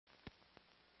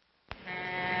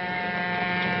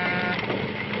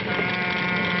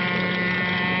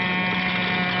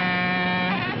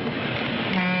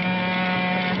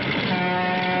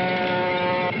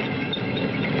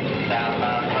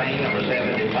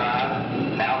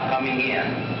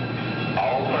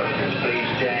All persons, please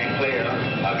stand clear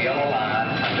of yellow line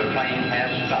until plane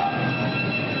has stopped.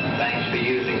 Thanks for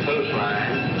using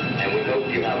coastline, and we hope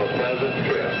you have a pleasant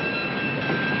trip.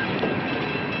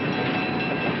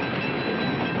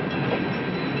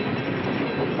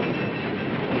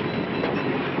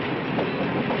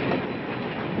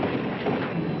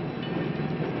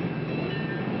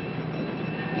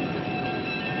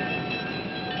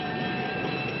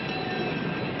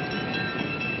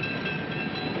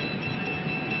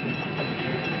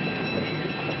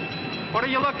 What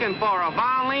are you looking for, a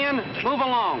violin? Move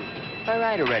along. All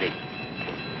right already.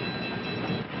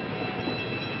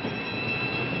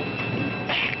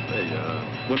 Hey,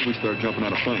 when do we start jumping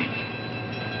out of planes?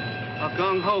 A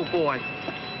gung-ho boy.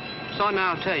 Son,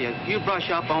 I'll tell you, you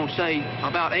brush up on, say,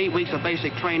 about 8 weeks of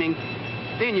basic training,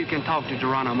 then you can talk to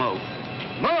Geronimo.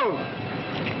 Move!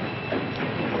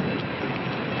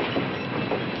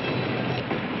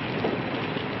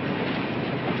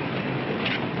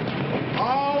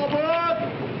 All aboard!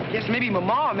 Guess maybe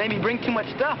Mama made me bring too much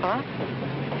stuff, huh?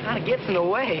 Kind of gets in the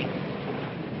way.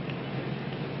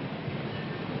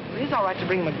 It is all right to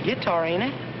bring my guitar, ain't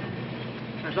it?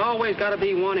 There's always got to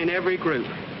be one in every group.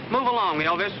 Move along,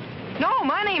 Elvis. No,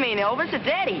 my name ain't Elvis. It's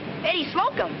Eddie. Eddie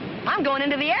Slocum. I'm going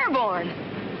into the Airborne.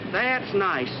 That's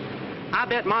nice. I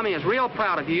bet Mommy is real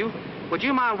proud of you. Would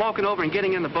you mind walking over and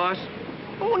getting in the bus?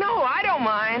 Oh, no, I don't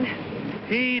mind.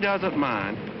 He doesn't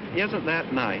mind. Isn't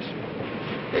that nice?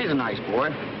 He's a nice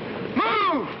boy.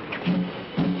 Move!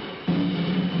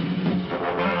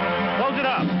 Close it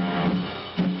up.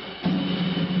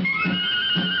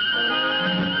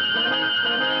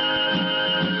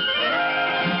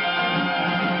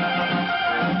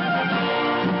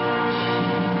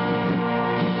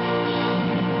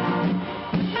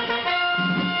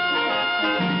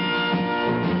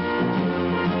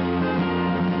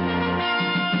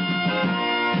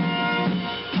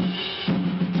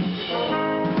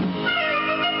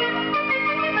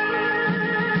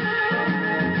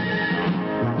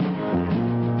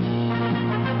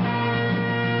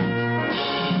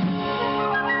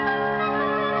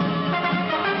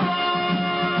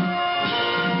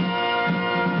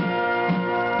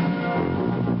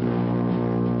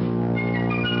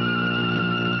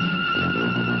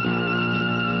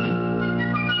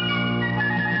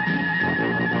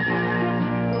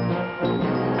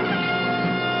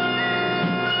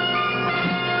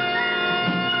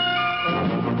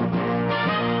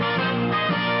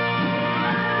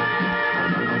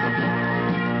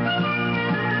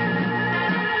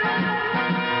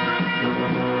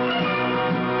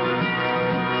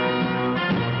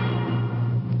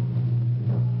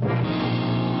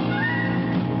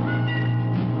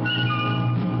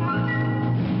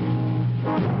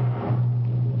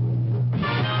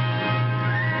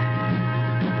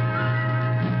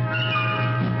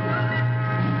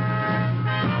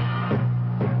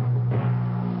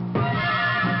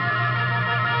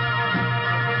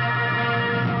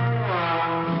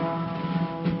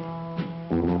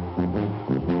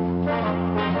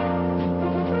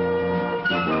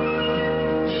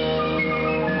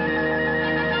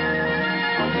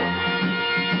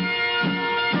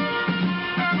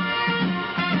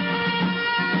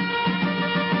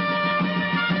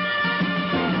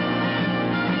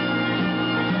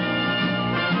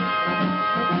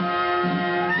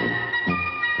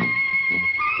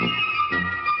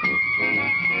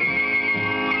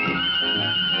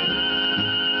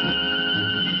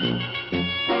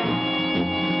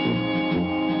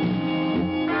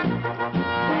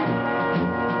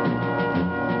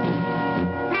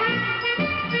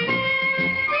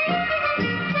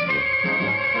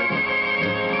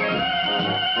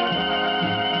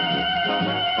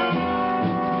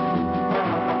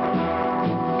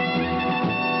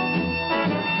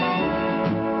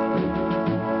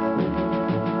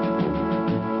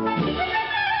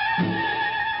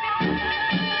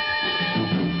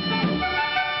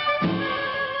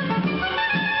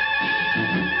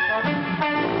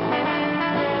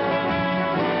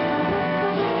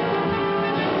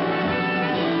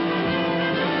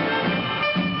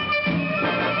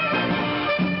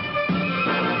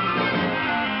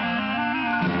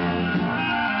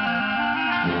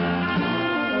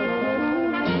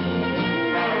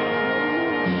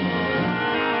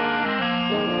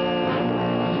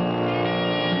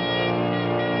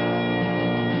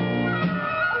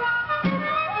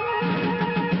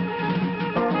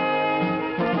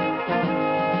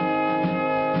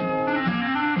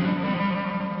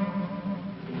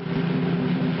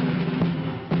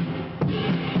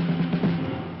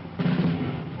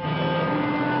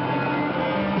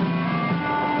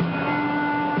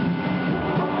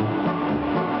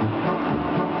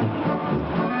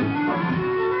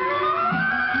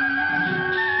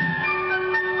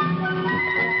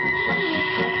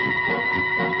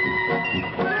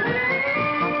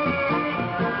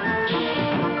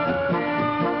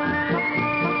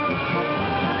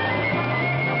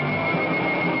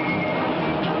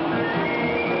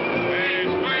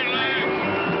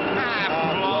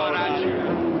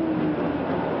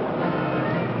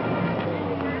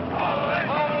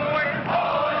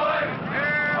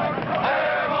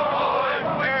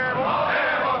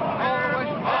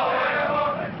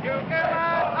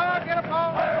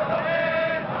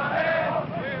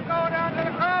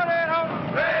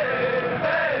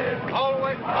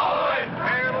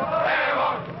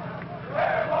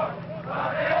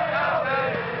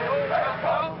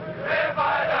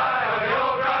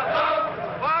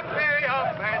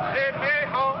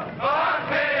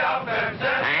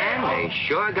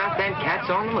 sure got them cats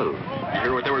on the move. You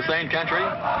hear what they were saying, Country?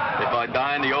 If I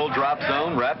die in the old drop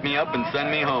zone, wrap me up and send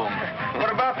me home.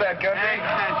 What about that, Country?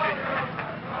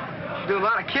 Do a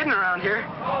lot of kidding around here.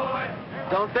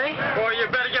 Don't they? Boy, you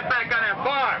better get back on that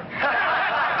farm.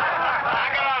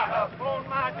 Back it up. On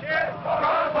my chest.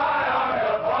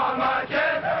 On my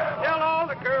chest. Tell all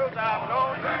the girls I've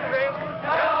known to rest.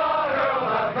 Tell all the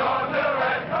girls I've known to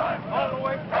rest. All the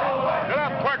way. Get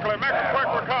up quickly. Make a quick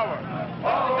recover.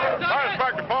 Try to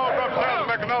back the falls upstairs and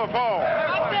make another fall.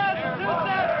 Up down, 2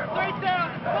 down, 3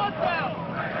 down, 4 down.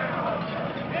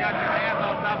 You got your hands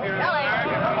on top of your head.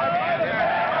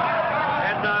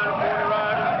 Head down, 40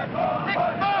 riders. 6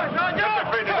 more, Sergeant. Get your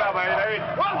feet up, 8-8.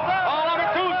 All of it,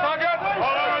 2, Sergeant.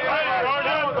 All of it, 8,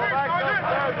 Sergeant. Go back upstairs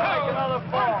and make another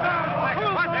fall. Be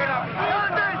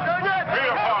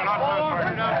a fall, not this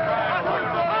way. Get your eyes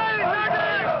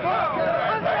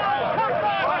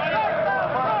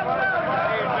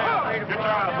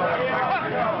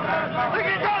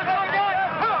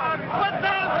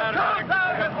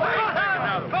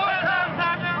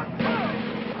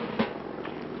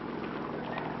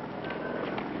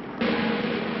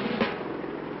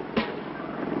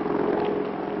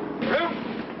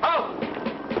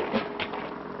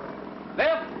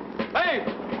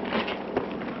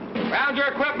Round your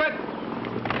equipment.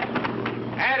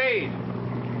 At ease.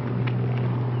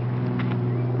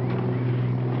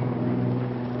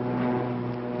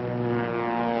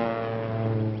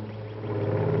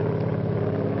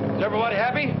 Is everybody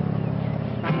happy?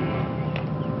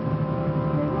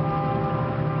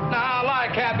 Now, I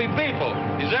like happy people.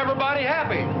 Is everybody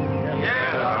happy?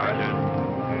 Yes, Sergeant.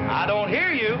 I don't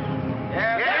hear you.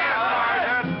 Yes,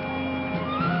 Sergeant.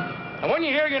 And when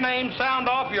you hear your name, sound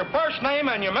off your first name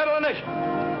and your middle initial.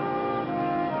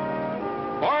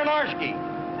 Warren-Arsky.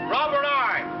 Robert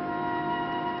I.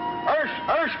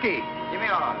 Ersky. Give me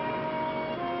on.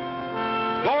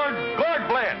 Gord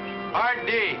Blanche.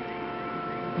 R.D.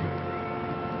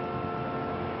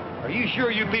 Are you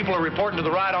sure you people are reporting to the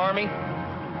right army?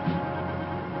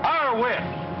 Harwit.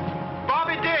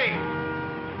 Bobby D.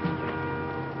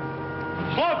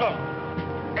 Slocum.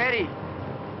 Eddie.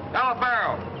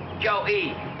 Barrow. Joe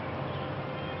E.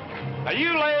 Now,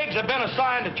 you legs have been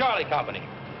assigned to Charlie Company.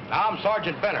 Now, I'm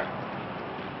Sergeant Benner.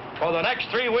 For the next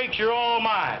 3 weeks, you're all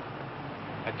mine.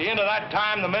 At the end of that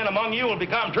time, the men among you will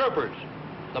become troopers.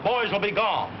 The boys will be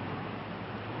gone.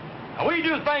 Now, we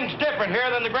do things different here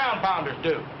than the ground pounders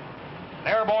do. An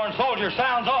airborne soldier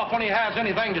sounds off when he has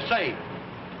anything to say.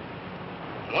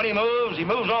 And when he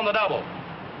moves on the double.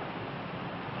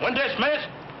 When dismissed,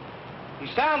 he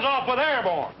sounds off with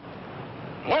airborne.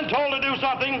 When told to do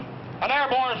something, an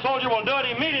airborne soldier will do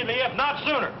it immediately, if not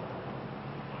sooner.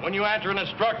 When you answer an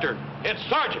instructor, it's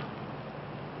sergeant.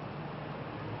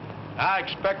 I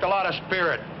expect a lot of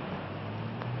spirit.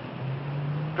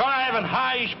 Drive and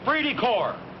high esprit de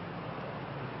corps.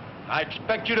 I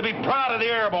expect you to be proud of the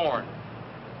airborne.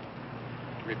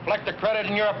 To reflect the credit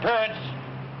in your appearance,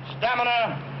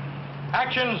 stamina,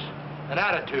 actions, and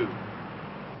attitude.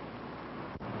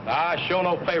 I show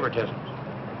no favoritism.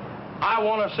 I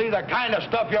want to see the kind of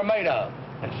stuff you're made of.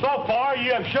 And so far,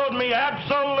 you have showed me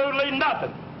absolutely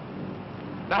nothing.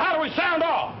 Now, how do we sound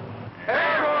off?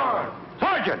 Airborne!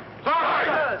 Sergeant!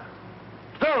 Sergeant!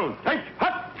 Stone, take,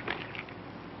 hut!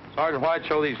 Sergeant White,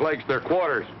 show these legs their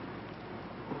quarters.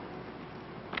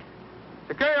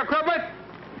 Secure your equipment.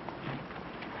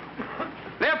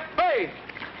 Left face.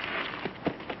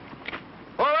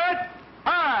 Forward.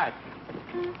 All right.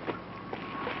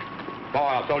 Fall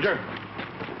out, soldier.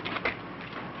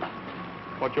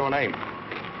 What's your name?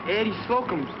 Eddie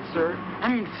Slocum, sir.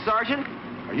 Sergeant.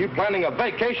 Are you planning a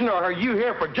vacation or are you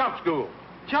here for jump school?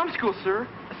 Jump school, sir.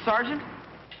 Sergeant.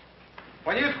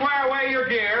 When you square away your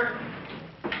gear,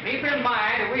 keep in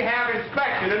mind that we have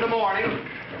inspection in the morning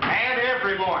and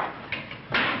every morning.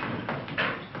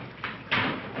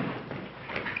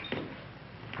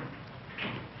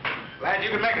 Glad you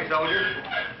could make it, soldier.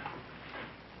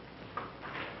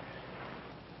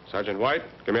 Sergeant White,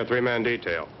 give me a 3-man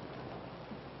detail.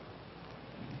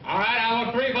 All right, I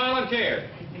want 3 volunteers.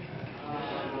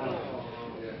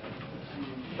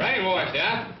 Ready, boys,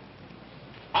 yeah?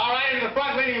 All right, in the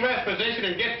front leading rest position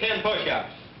and get 10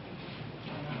 push-ups.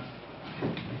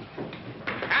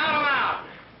 Count them out.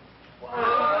 1,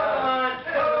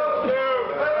 2,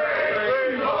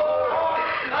 3, 4,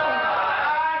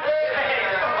 5, 6.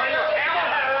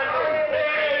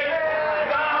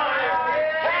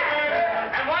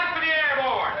 And 1 for the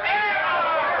airborne.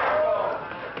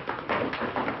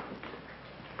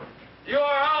 You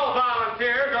are all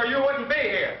volunteers or you wouldn't be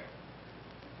here.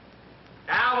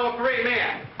 Now, 3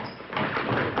 men.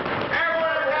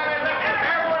 Airborne,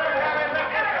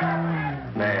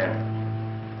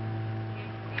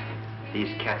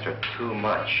 cats are too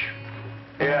much.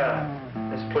 Yeah,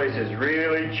 this place is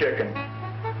really chicken.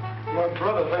 My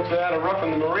brother thinks I had a rough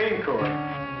in the Marine Corps.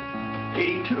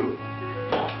 82.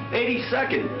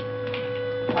 82nd.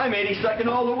 I'm 82nd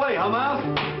all the way, huh, Mouse?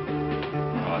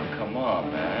 Oh, come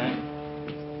on, man.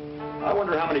 I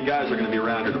wonder how many guys are going to be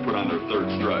around here to put on their third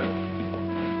stripe.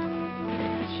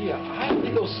 Gee, I don't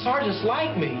think those sergeants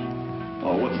like me.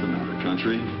 Oh, what's the matter,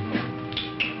 country?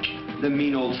 The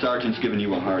mean old sergeant's giving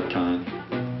you a hard time.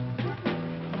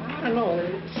 I don't know.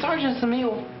 Sergeants and me,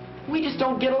 we just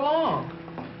don't get along.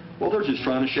 Well, they're just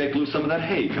trying to shake loose some of that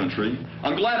hay, country.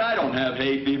 I'm glad I don't have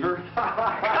hay fever.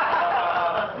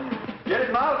 Get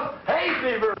it, Mouse? Hay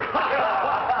fever!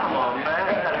 Come on,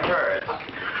 man. That hurts.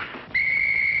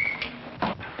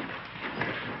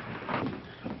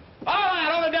 All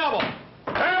right, on the double.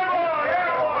 Airborne!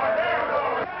 Airborne!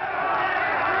 Airborne!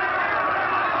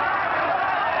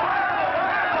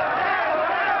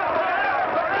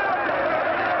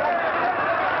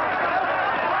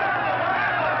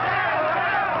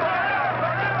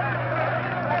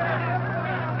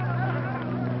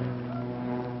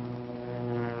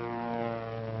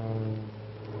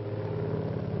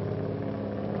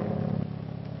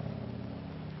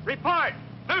 Report.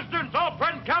 New students all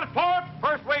present counted for.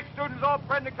 First week students all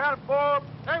present accounted for.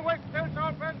 Second week students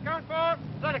all present counted for.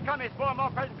 Second company's form all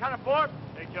present counted for.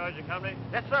 Take charge of the company?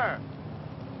 Yes, sir.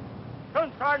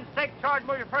 Student sergeants take charge,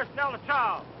 move your personnel to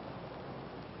Charles.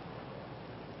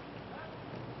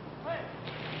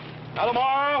 Now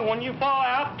tomorrow, when you fall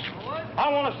out, I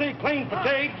want to see clean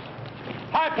fatigues,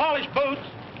 high-polished boots,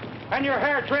 and your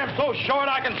hair trimmed so short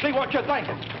I can see what you're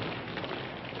thinking.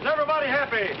 Is everybody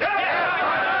happy?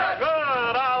 Yes! Good.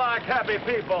 I like happy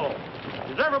people.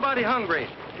 Is everybody hungry?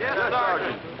 Yes,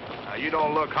 Sergeant. Now, you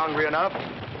don't look hungry enough.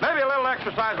 Maybe a little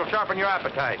exercise will sharpen your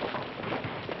appetite.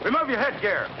 Remove your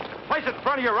headgear. Place it in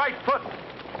front of your right foot.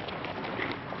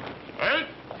 Right?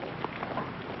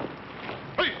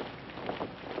 Please.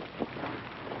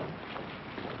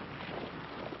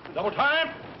 Double time.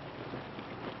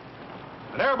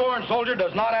 An airborne soldier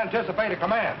does not anticipate a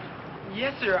command.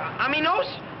 Yes, sir.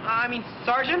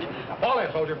 Sergeant. Now, fall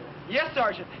in, soldier. Yes,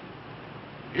 Sergeant.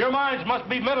 Your minds must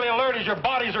be mentally alert as your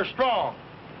bodies are strong.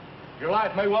 Your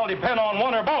life may well depend on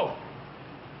one or both.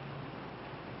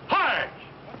 Hard!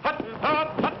 Hut, hut,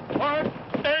 hut, hut.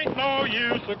 Ain't no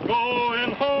use of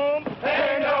going home.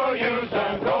 Ain't no use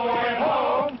of going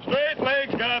home. Straight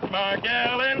legs got my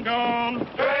gal and gone.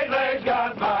 Straight legs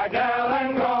got my gal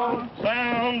and gone.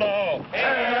 Sound off.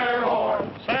 Air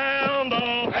horn. Sound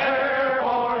off. Air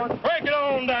horn. Break it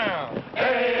on down.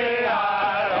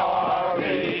 A-I-R-B-O-R.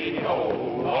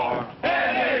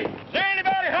 Hey! Is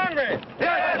anybody hungry?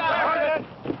 Yes, Sergeant.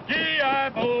 G.I.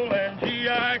 Bull and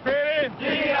G.I. Credit.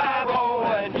 G.I. Bo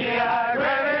and G.I.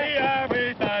 Ready. I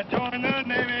wish I'd joined the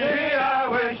Navy. Gee, I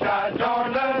wish I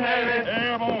joined the Navy.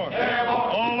 Airborne. Airborne.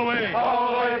 All the way. All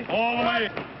the way. All the way.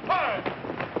 Fire!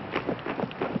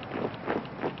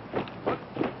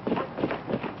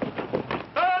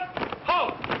 Good.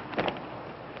 Halt.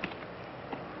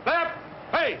 Left.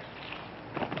 Face.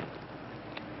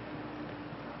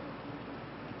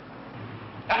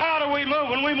 Now, how do we move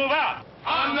when we move out?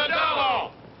 On the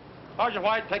double. Sergeant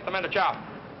White, take the men to chop.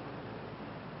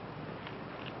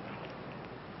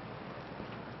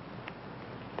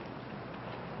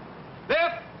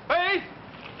 Left. Face.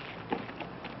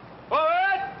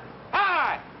 Forward.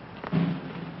 High.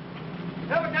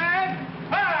 Double time.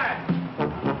 High.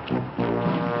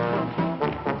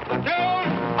 Platoon.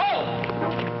 Halt.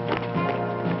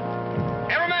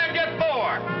 Every man get 4.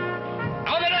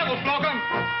 On the devil, smoke 'em.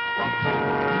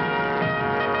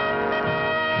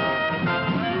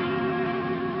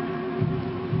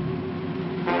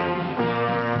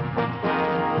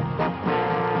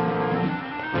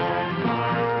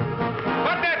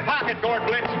 Put that pocket, Gord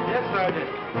Blitz. Yes, Sergeant.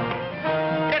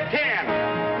 Get 10.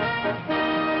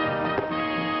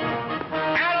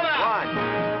 Out of out.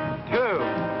 1, 2,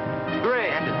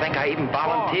 3, And to think I even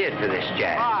volunteered for this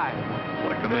job. 5.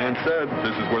 Like the man said,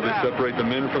 this is where they separate the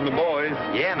men from the boys.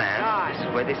 Yeah, man. This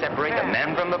is where they separate the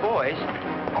men from the boys.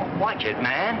 Oh, watch it,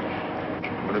 man.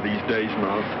 One of these days,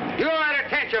 Mouse. You all right,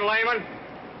 attention, layman.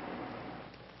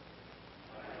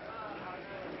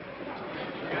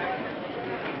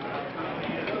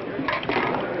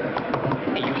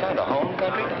 Hey, you found a home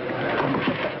country?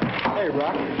 Hey,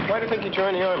 Rock, why do you think you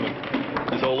joined the Army?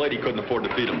 This old lady couldn't afford to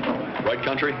feed him. Right,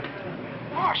 country?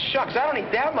 Oh, shucks, I don't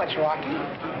eat that much, Rocky.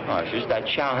 Oh, it's just that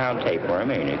chowhound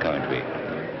tapeworm, ain't it, country?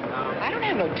 I don't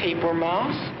have no tapeworm,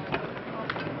 Mouse.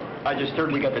 I just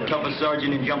heard we got the toughest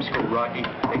sergeant in jump school, Rocky.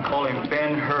 They call him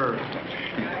Ben Hur.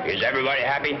 Is everybody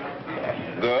happy?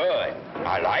 Good.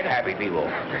 I like happy people.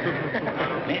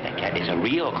 Man, that cat is a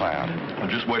real clown. Well,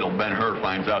 just wait till Ben-Hur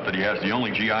finds out that he has the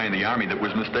only GI in the Army that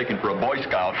was mistaken for a Boy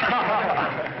Scout.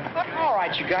 All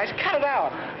right, you guys, cut it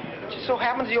out. It just so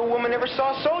happens the old woman never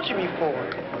saw a soldier before.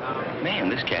 Man,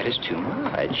 this cat is too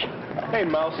much. Hey,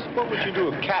 Mouse, what would you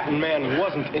do if cat and man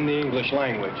wasn't in the English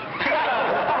language?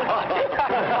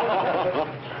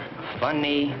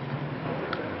 Funny.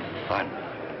 Fun.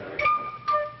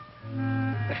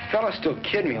 The fella still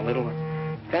kid me a little.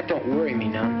 That don't worry me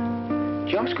none.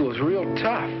 Jump school is real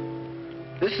tough.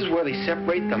 This is where they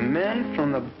separate the men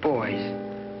from the boys.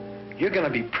 You're gonna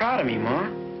be proud of me, Ma.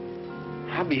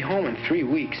 I'll be home in 3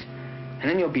 weeks, and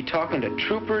then you'll be talking to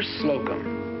Trooper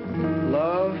Slocum.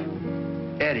 Love,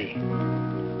 Eddie.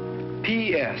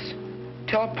 P.S.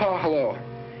 Tell Pa hello,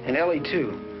 and Ellie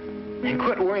too. And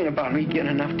quit worrying about me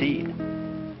getting enough to eat.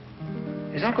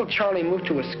 Has Uncle Charlie moved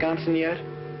to Wisconsin yet?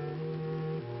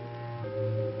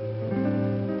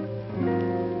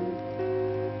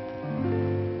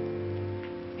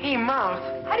 Hey, Mouse,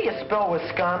 how do you spell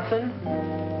Wisconsin?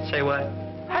 Say what?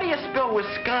 How do you spell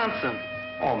Wisconsin?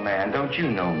 Oh, man, don't you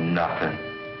know nothing?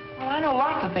 Well, I know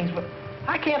lots of things, but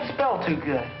I can't spell too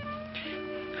good.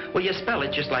 Well, you spell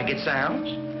it just like it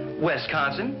sounds.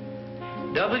 Wisconsin.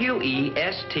 W-E-S-T-K-O-N-S-O-N.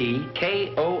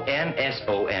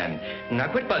 Now,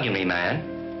 quit bugging me, man.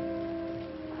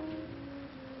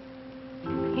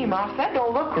 Hey, Mouse, that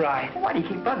don't look right. Why do you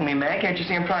keep bugging me, man? Can't you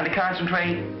see I'm trying to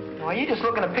concentrate? Well, you're just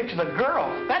looking at pictures of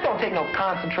girls. That don't take no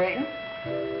concentrating.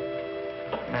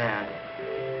 Man,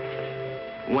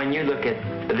 when you look at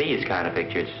these kind of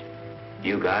pictures,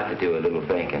 you got to do a little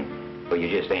thinking, or you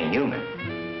just ain't human.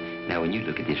 Now, when you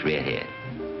look at this redhead,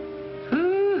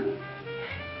 ooh,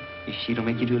 she don't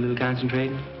make you do a little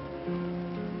concentrating?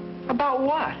 About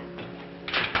what?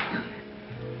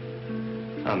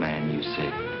 Oh, man, you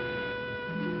sick.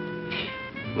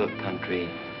 Look, country,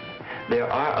 there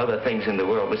are other things in the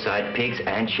world besides pigs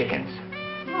and chickens.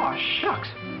 Oh, shucks.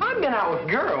 I've been out with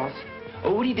girls.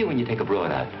 Oh, what do you do when you take a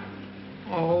broad out?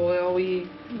 Oh, well, we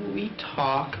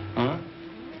talk. Huh?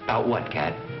 About what,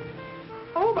 cat?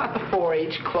 Oh, about the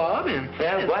 4-H club and...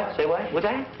 Yeah, what? Say what? What's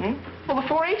that? Hmm? Well, the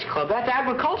 4-H club, that's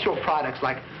agricultural products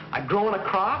like growing a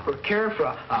crop or caring for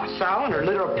a sow or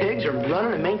litter of pigs or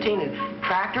running and maintaining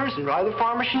tractors and other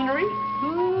farm machinery.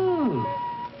 Ooh.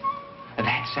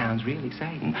 That sounds really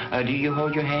exciting. Do you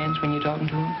hold your hands when you're talking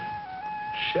to them?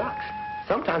 Shucks.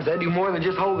 Sometimes I do more than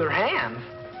just hold their hands.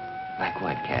 Like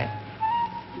what, cat?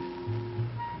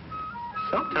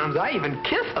 Sometimes I even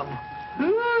kiss them.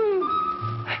 Ooh.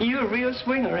 You're a real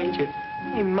swinger, ain't you?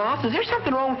 Hey, Mouse, is there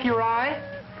something wrong with your eye?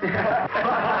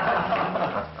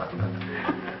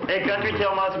 Hey, country,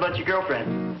 tell Mouse about your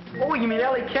girlfriend. Oh, you mean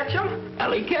Ellie Ketchum?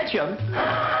 Ellie Ketchum?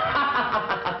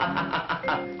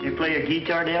 You play a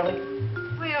guitar, Ellie?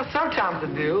 Well, sometimes I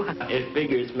do. It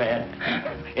figures, man.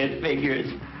 It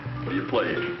figures. What do you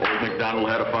play? Old MacDonald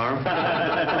had a farm?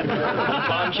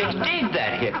 Farm chicks dig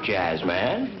that hip jazz,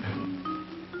 man.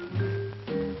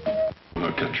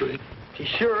 Our country. She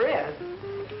sure is.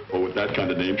 Well, with that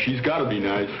kind of name, she's got to be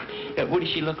nice. What does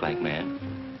she look like, man?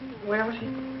 Well,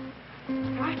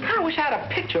 I kind of wish I had a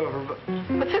picture of her,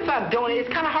 but since I don't, it's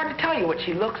kind of hard to tell you what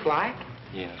she looks like.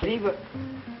 Yeah. See, but,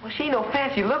 well, she ain't no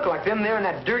fancy look like them there in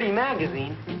that dirty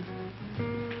magazine.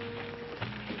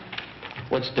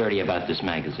 What's dirty about this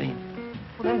magazine?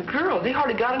 Well, them girls, they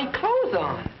hardly got any clothes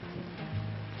on.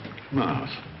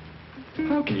 Mouse,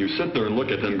 how can you sit there and look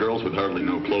at them girls with hardly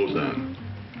no clothes on?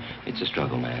 It's a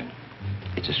struggle, man.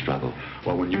 It's a struggle.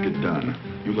 Well, when you get done,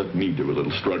 you let me do a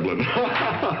little struggling.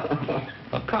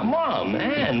 Oh, come on,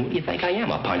 man. What do you think I am,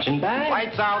 a punching bag?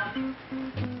 Lights out.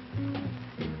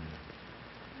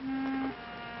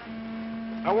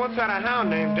 I once had a hound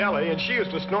named Ellie, and she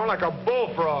used to snore like a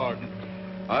bullfrog.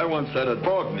 I once had a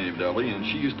dog named Ellie, and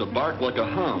she used to bark like a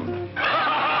hound. All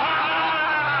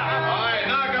right,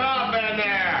 knock it off in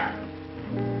there.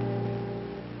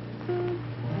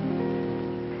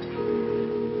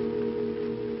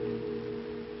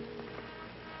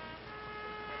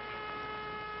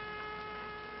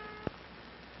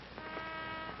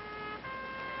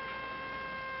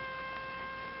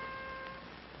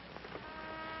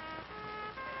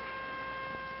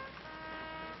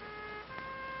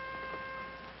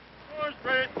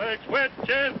 Straight legs, which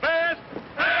is best?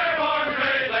 Airborne,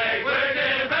 straight leg, which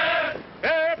is best?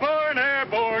 Airborne,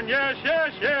 airborne, yes,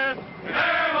 yes, yes.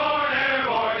 Airborne,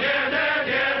 airborne, yes, yes,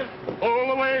 yes. All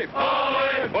the way, All the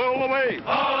way, all the way.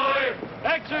 all the way.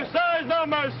 Exercise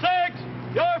number 6,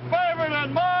 your favorite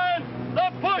and mine,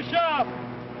 the push-up.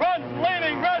 Front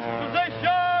leaning rest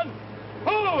position.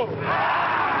 Pull.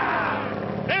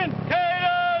 In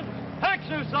cadence,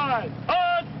 exercise.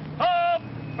 On,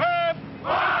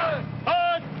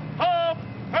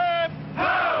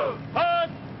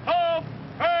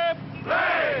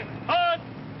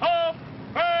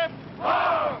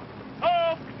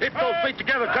 Straight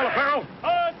together, Telepharo.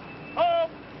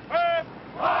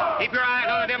 Keep your eyes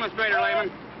on the demonstrator,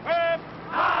 Layman.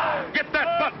 Get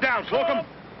that butt down, Slocum.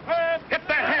 Hit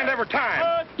that hand every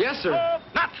time. Yes, sir.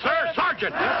 Not, sir,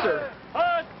 Sergeant. Yes, sir.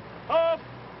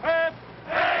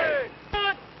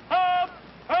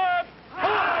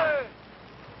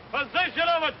 Position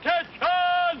of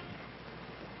attention.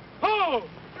 Move.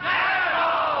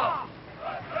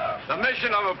 The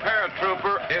mission of a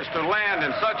paratrooper is to land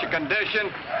in such a condition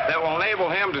that will enable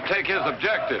him to take his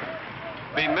objective.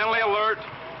 Be mentally alert,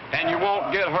 and you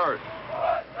won't get hurt.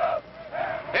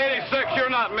 86, you're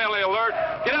not mentally alert.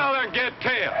 Get out there and get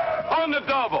 10. On the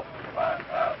double.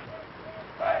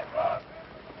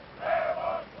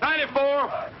 94,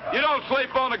 you don't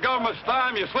sleep on the government's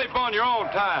time, you sleep on your own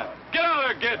time. Get out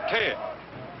there and get 10.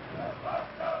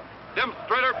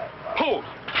 Demonstrator, pulls.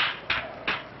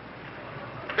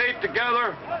 Feet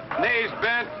together, knees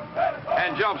bent,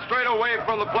 and jump straight away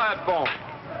from the platform.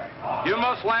 You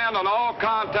must land on all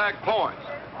contact points.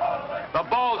 The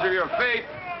balls of your feet,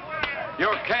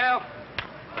 your calf,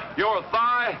 your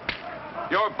thigh,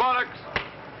 your buttocks,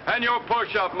 and your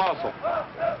push-up muscle.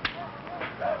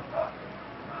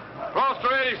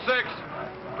 Roster 86,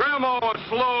 Grandma was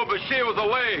slow, but she was a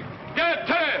leg. Get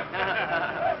 10!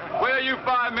 Well, you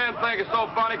 5 men think it's so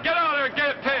funny. Get out there and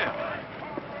get 10.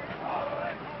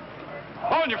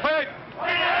 On your feet.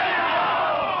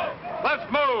 Let's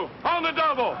move. On the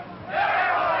double.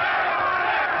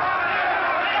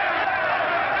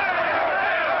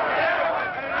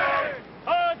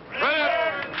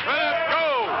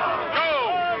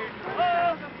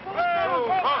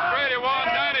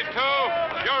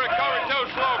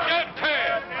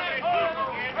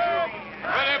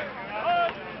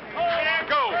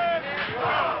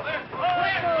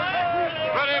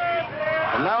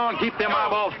 Now on, keep them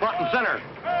eyeballs front and center.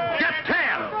 Get 10!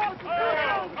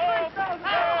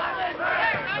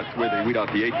 That's where they weed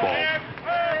out the 8 ball.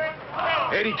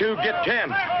 82, get 10.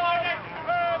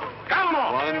 Count them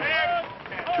off. 1,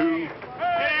 2,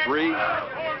 3,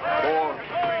 4,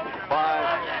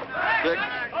 5, 6,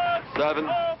 7,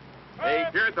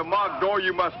 8. Here at the MOG door,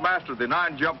 you must master the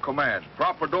 9 jump commands.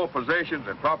 Proper door positions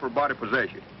and proper body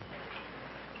position.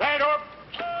 Stand up.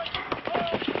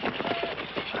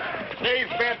 Knees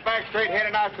bent back straight,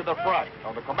 heading out to the front.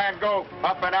 On the command, go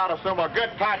up and out. Assume a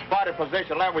good tight body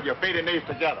position. Land with your feet and knees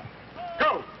together.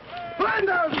 Go. 1,000,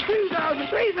 2,000,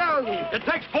 3,000. It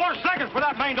takes 4 seconds for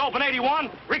that main to open,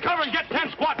 81. Recover and get 10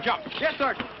 squat jumps. Yes,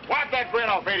 Sergeant. Wipe that grin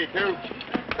off, 82.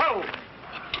 Go.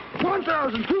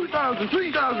 1,000, 2,000,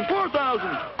 3,000,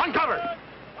 4,000. Uncover.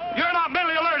 You're not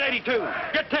mentally alert, 82.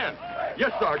 Get 10.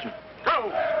 Yes, Sergeant. Go.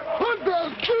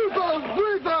 1,000, 2,000,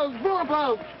 3,000,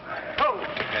 4,000. Go.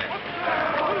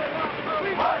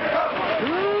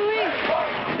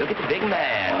 Look at the big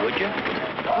man, would you?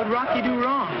 What'd Rocky do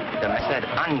wrong? I said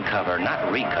uncover,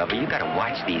 not recover. You gotta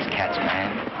watch these cats,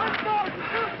 man.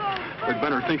 Big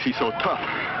Benner thinks he's so tough.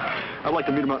 I'd like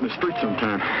to meet him out in the street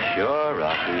sometime. Sure,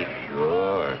 Rocky,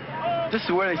 sure. This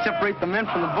is where they separate the men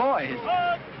from the boys.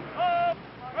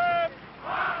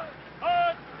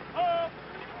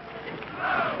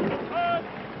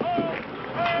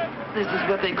 This is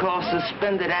what they call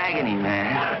suspended agony,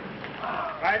 man.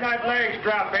 Right night legs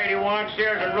drop, 81.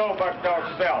 Shears and roebuck don't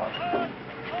sell.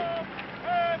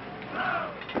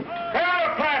 Get on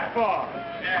the platform.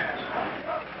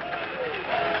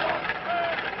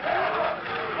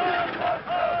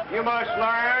 You must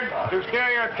learn to steer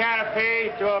your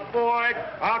canopy to avoid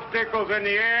obstacles in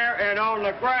the air and on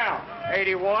the ground.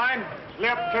 81,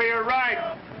 slip to your right.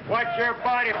 Watch your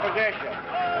body position.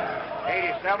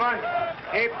 87,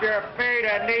 keep your feet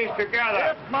and knees together.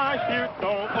 If my chute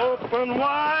don't open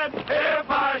wide, if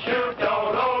my chute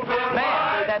don't open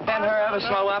Man, did that Ben-Hur ever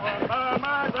slow up? by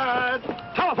my side.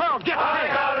 Telephone, get I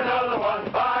got another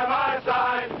one by my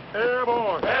side.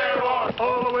 Airborne. Airborne.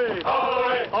 All the way. All the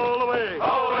way. All the way.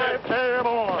 All the way.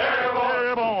 Airborne. Airborne.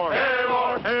 Airborne.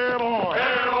 Airborne. Airborne.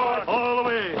 Airborne. All the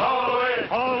way. All the way.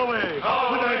 All the way. All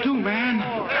the way. What did I do, man?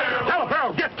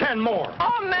 Telephone, get 10 more.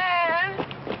 Oh, man.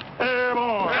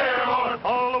 Airborne. Airborne.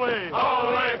 All the way. All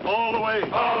the way. All the way.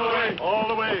 All the way. All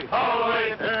the way. All the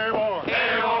way. Airborne.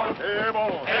 Airborne.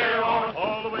 Airborne. Airborne.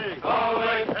 All the way. All the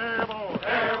way. Airborne.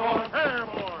 Airborne.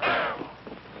 Airborne.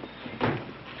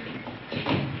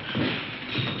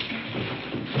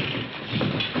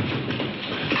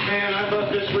 Man, I thought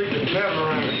this week was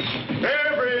never ending.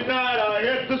 Every night I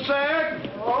hit the sack.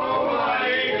 Oh, I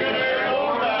ain't gonna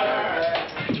go back.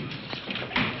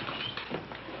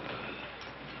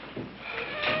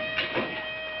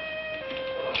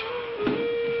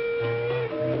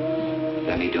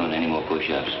 Don't be doing any more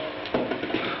push-ups.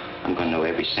 I'm gonna know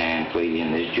every sand flea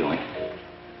in this joint.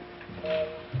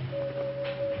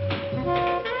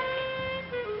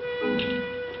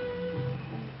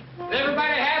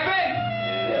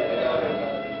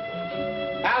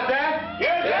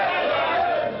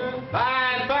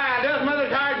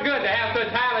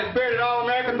 highly spirited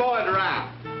all-American boys around.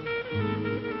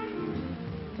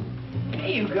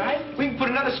 Hey, you guys, we can put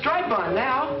another stripe on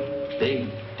now. Big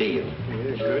deal.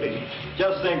 Yeah, goody.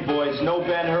 Just think, boys, no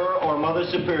Ben-Hur or Mother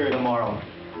Superior tomorrow.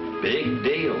 Big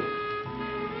deal.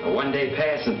 A one-day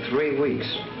pass in 3 weeks.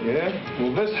 Yeah?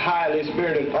 Well, this highly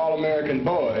spirited all-American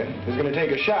boy is going to take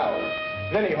a shower.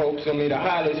 Then he hopes he'll meet a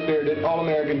highly spirited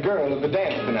all-American girl at the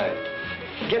dance tonight.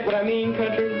 Get what I mean,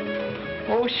 country?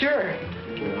 Oh, sure.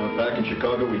 Back in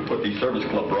Chicago, we put these service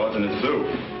club broads in a zoo.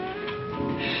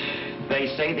 They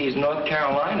say these North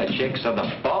Carolina chicks are the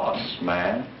boss,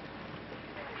 man.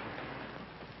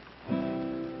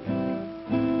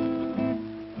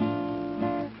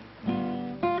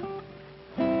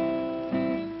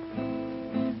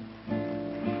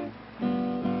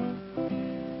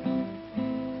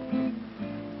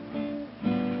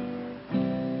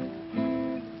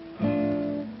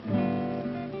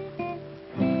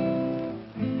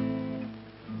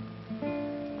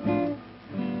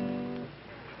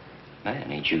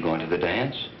 Man, ain't you going to the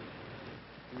dance?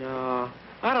 No,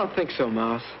 I don't think so,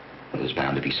 Mouse. Well, there's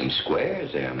bound to be some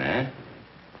squares there, man.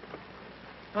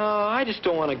 Oh, I just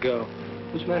don't want to go.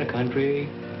 What's the matter, country?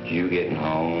 You getting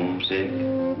homesick?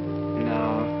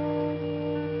 No.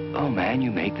 Oh, man,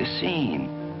 you make the scene.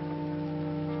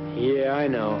 Yeah, I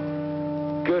know.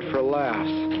 Good for laughs.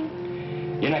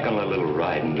 You're not gonna let a little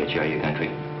riding get you, are you,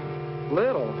 country?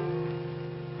 Little?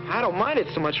 I don't mind it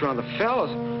so much around the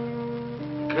fellas.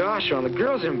 Gosh, around the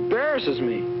girls, it embarrasses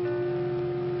me.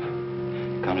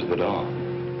 Comes the dawn.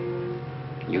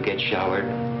 You get showered,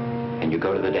 and you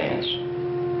go to the dance.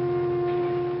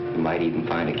 You might even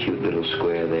find a cute little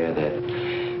square there that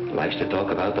likes to talk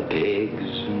about the pigs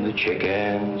and the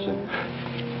chickens and...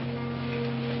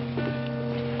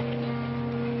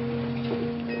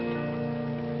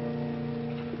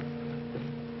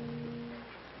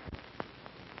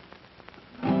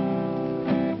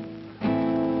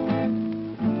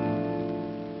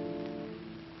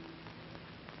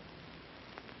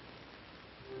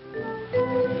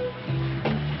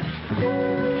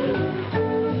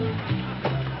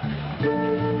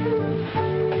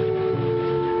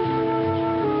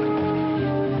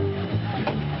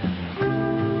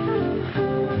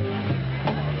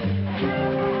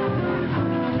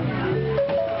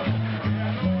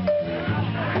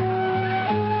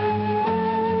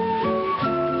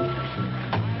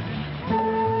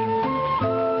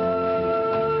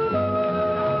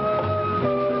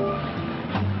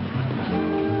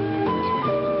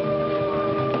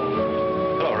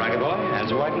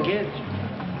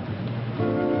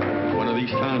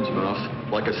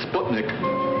 Like a Sputnik.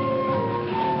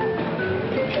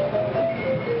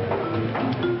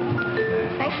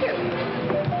 Thank you.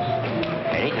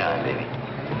 Anytime, baby.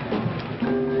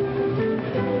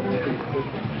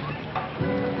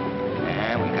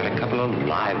 And we got a couple of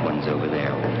live ones over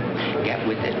there. Get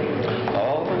with it.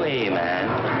 All the way,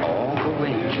 man. All the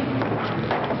way.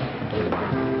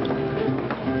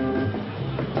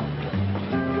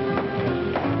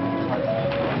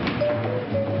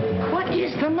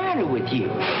 What's the matter with you?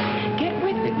 Get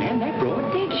with it, man. That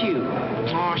broad digs you.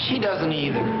 Oh, she doesn't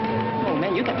either. Oh,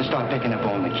 man, you got to start picking up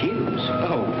on the cues.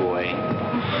 Oh, boy.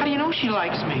 How do you know she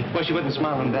likes me? Well, she wouldn't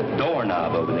smile on that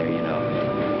doorknob over there, you know.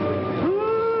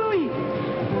 Woo-wee.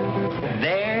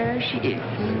 There she is.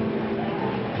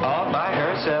 All by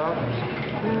herself.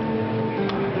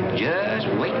 Just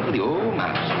waiting for the old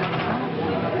mouse.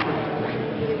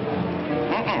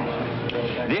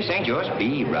 This ain't your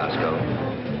speed, Roscoe.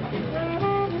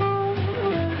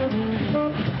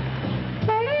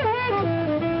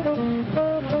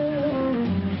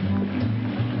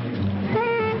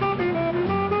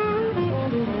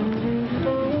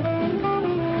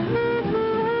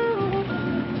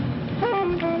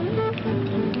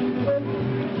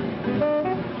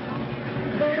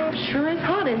 Sure is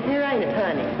hot in here, ain't it,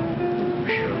 honey?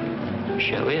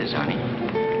 Sure is, honey.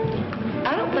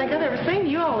 I don't think I've ever seen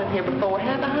you all in here before,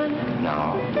 have I, honey?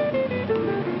 No.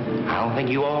 I don't think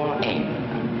you all ain't,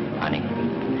 honey.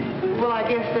 Well, I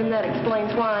guess then that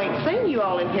explains why I ain't seen you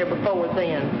all in here before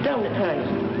then, don't it, honey?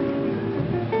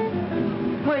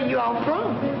 Where are you all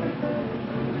from?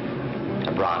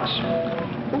 The Bronx.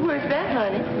 Well, where's that,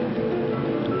 honey?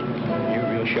 You're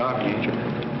real sharp, ain't you?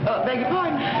 Beg your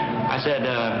pardon? I said,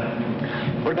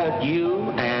 what about you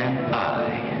and I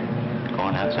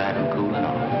going outside and cooling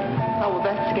off? Oh, well,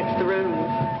 that's against the rules.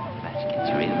 That's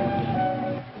against the rules.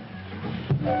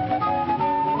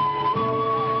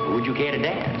 Would you care to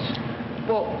dance?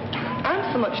 Well,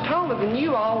 I'm so much taller than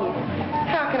you all, and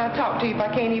how can I talk to you if I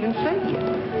can't even see you?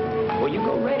 Well, you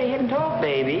go right ahead and talk,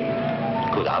 baby.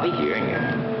 Because I'll be hearing you.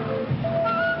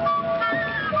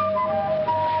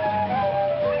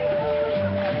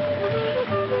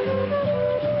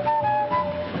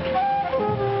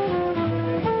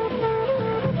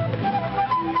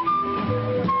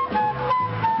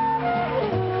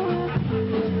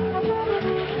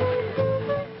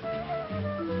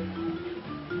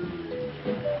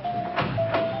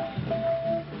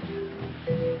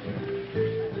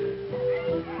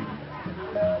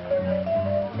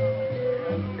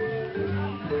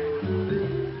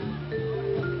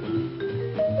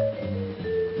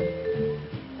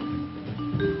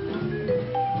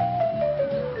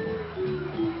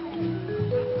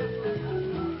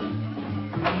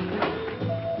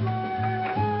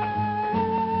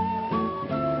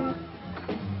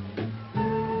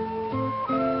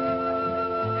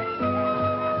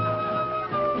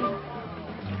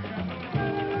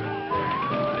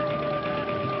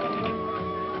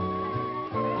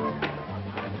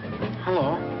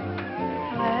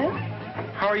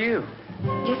 you?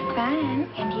 Just fine.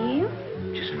 And you?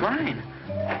 Just fine.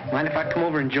 Mind if I come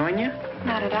over and join you?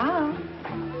 Not at all.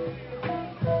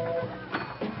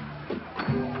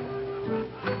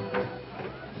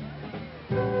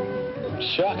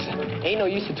 Shucks, ain't no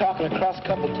use to talking across a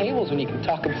couple tables when you can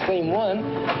talk at the same one.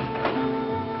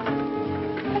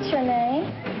 What's your name?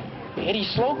 Eddie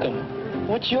Slocum.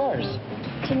 What's yours?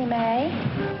 Ginny Mae.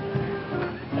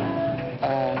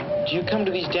 Do you come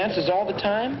to these dances all the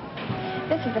time?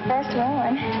 This is the first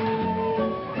one.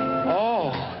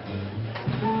 Oh.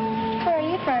 Where are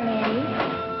you from, Eddie?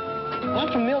 I'm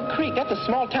from Mill Creek. That's a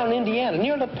small town in Indiana,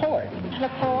 near LaPorte.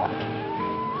 LaPorte?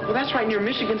 Well, that's right near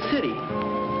Michigan City.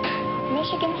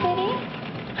 Michigan City?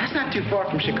 That's not too far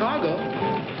from Chicago.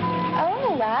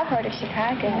 Oh, I've heard of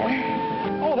Chicago.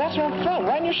 Oh, that's where I'm from,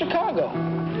 right near Chicago.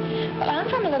 Well, I'm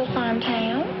from a little farm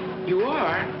town. You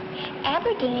are?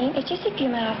 Aberdeen. It's just a few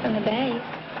miles from the base.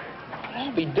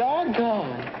 I'll be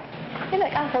doggone. You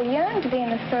look awful young to be in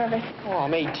the service. Oh,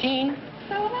 I'm 18.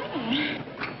 So am I.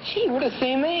 Gee, we're the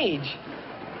same age.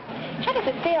 How does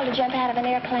it feel to jump out of an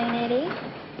airplane, Eddie?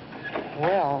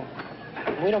 Well,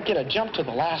 we don't get a jump till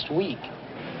the last week.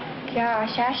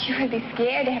 Gosh, I sure would be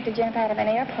scared to have to jump out of an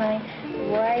airplane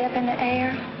way up in the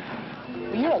air.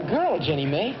 Well, you're a girl, Jenny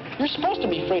Mae. You're supposed to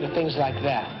be afraid of things like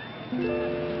that.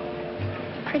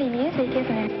 Pretty music,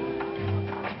 isn't it?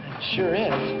 It sure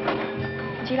is.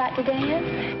 Would you like to dance?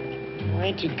 I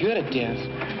ain't too good at dance.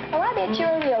 Oh, I bet you're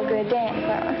a real good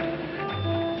dancer.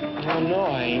 Oh, no,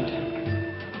 I ain't.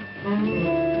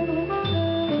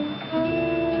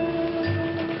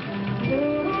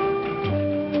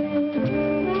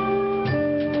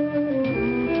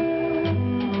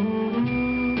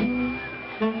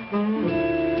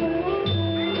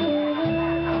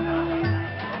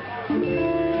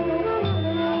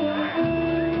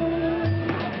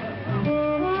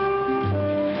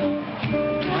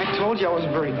 I told you I was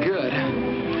very good.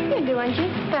 You're doing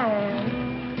just fine.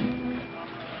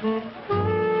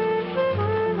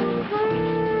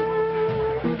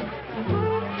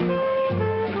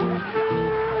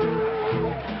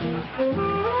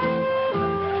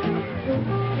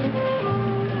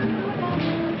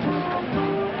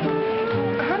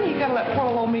 Honey, you gotta let poor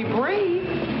little me breathe.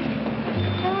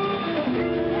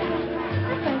 I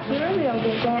think you're a real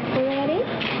good dancer, Eddie.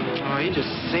 Oh, you're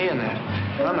just saying that.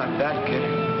 I'm not that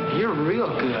good. You're real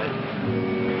good.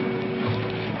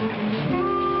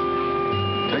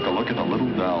 Take a look at the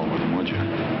little doll with him, would you?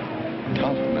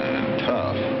 Tough, man,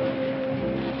 tough.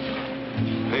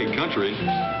 Hey, Country,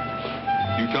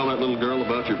 you tell that little girl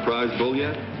about your prize bull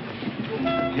yet?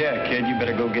 Yeah, kid, you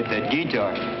better go get that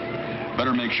guitar.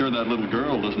 Better make sure that little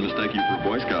girl doesn't mistake you for a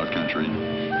Boy Scout, Country.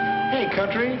 Hey,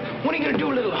 Country, when are you going to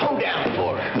do a little hoedown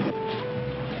for her?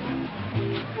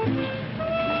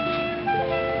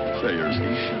 Say,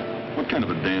 Erskine, what kind of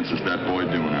a dance is that boy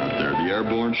doing out there? The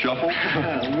Airborne Shuffle?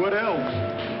 What else?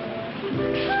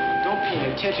 Don't pay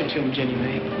any attention to them, Jenny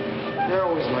Mae. They're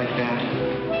always like that.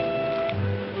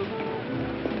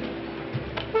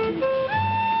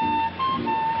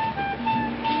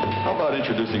 How about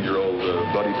introducing your old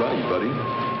buddy?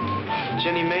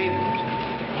 Jenny Mae,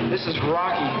 this is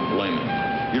Rocky.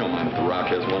 Layman, you don't mind if the Rock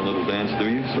has one little dance, do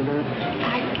you, sweetheart?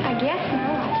 I guess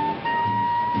not.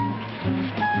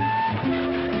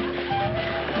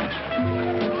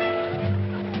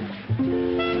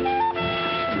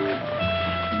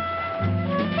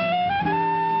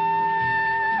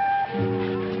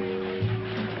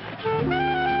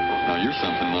 Now, you're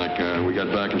something like we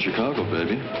got back in Chicago,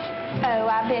 baby. Oh,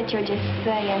 I bet you're just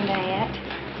saying that.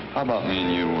 How about me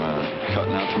and you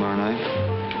cutting out tomorrow night?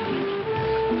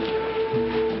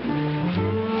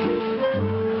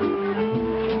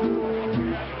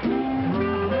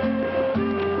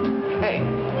 Hey,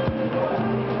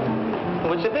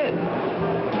 what's the bid?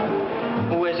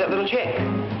 Where's that little check?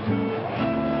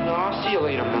 No, I'll see you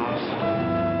later, Mouse.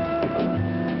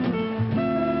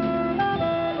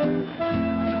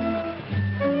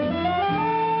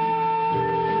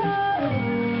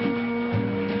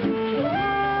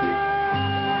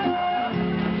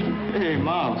 Hey,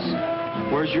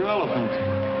 Mouse, where's your elephant?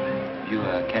 You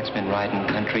cats been riding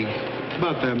country?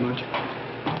 About that much.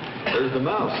 There's the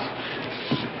mouse.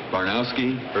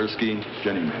 Barnowski, Ersky,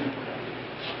 Jenny Mae.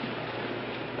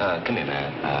 Come here,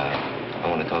 man. I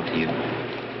want to talk to you.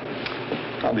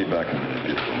 I'll be back in a minute,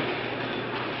 beautiful.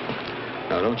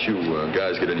 Now, don't you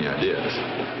guys get any ideas?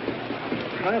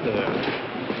 Brother,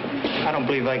 I don't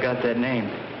believe I got that name.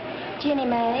 Ginny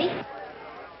Mae?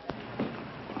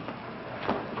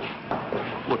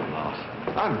 Look, Mouse,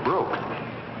 I'm broke.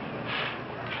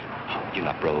 You're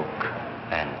not broke,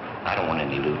 and I don't want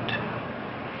any loot.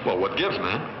 Well, what gives,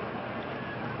 man?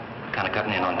 kind of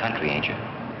cutting in on country, ain't you?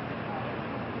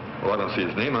 Well, I don't see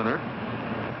his name on her.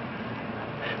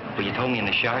 Well, you told me in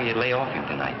the shower you'd lay off him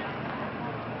tonight.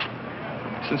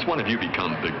 Since when have you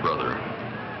become Big Brother?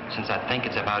 Since I think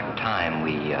it's about time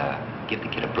we give the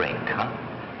kid a break, huh?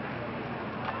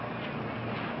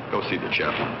 Go see the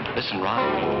chaplain. Listen,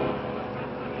 Ron.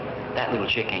 That little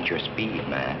chick ain't your speed,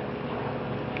 man.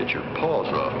 Get your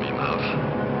paws off me, Mouse.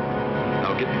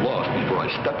 Now get lost before I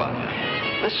step on you.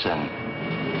 Listen.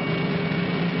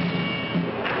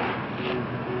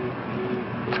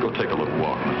 Let's go take a little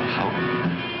walk, Mouse. Oh.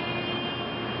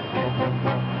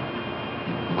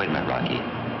 Wait a minute, Rocky.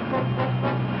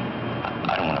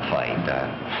 I don't want to fight.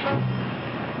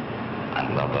 I'm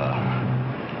a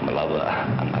lover.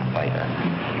 I'm not a fighter.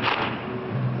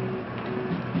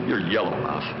 You're yellow,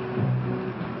 Mouse.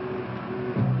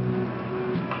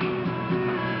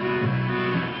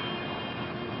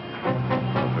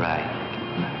 Right.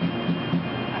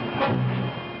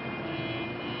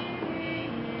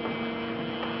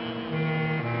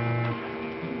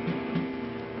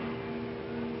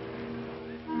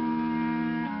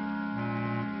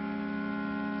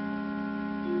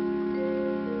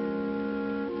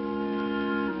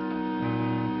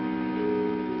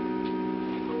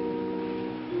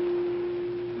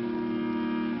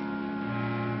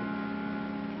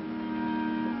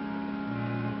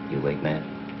 You awake, man?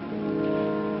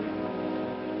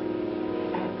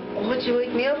 What'd you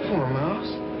wake me up for,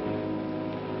 Mouse?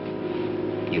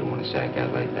 You don't want to sack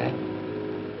out like that.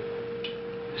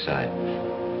 Besides,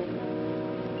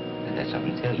 I got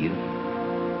something to tell you.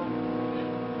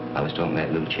 I was talking to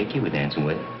that little chick you were dancing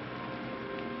with.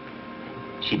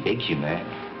 She digs you, man.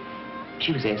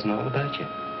 She was asking all about you.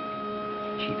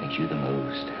 She thinks you're the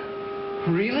most.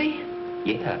 Really?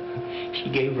 Yeah. She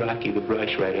gave Rocky the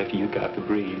brush right after you got the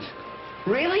breeze.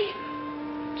 Really?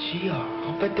 Gee,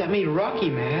 I'll bet that made Rocky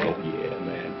mad. Oh, yeah,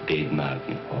 man. Big mouth,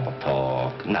 all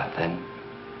talk, nothing.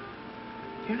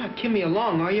 You're not kidding me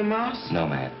along, are you, Mouse? No,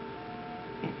 man.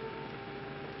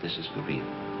 This is for real.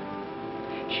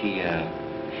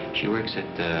 She works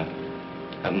at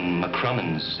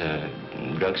McCrummen's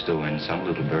drugstore in some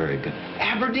little burg.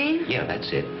 Aberdeen? Yeah,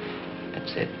 that's it.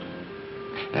 That's it.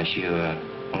 Now, she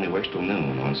only works till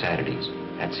noon on Saturdays.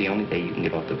 That's the only day you can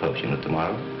get off the potion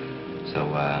tomorrow.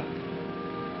 So,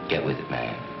 get with it,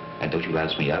 man. And don't you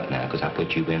rouse me up now, because I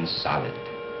put you in solid.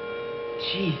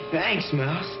 Gee, thanks,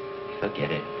 Mouse.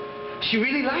 Forget it. She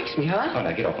really likes me, huh? Oh,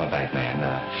 now get off my back, man.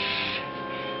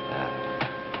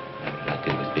 What I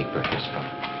do is big breakfast from.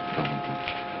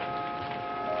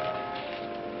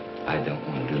 I don't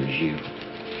want to lose you.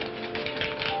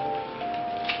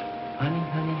 Honey,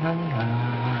 honey, honey,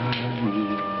 honey.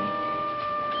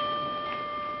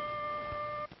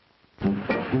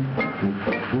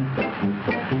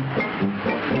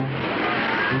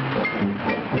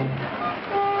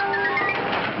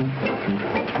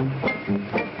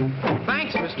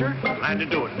 Thanks, mister. Glad to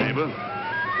do it, neighbor.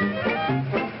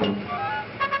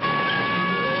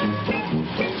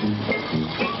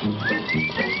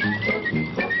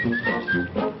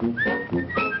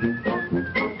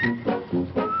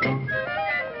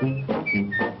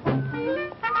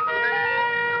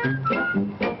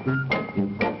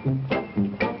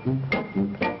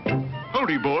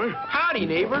 Howdy, boy. Howdy,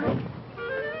 neighbor.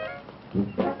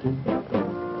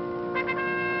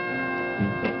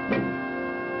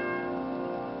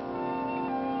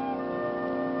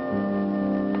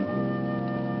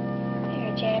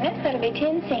 Janice, that'll be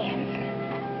 10 cents.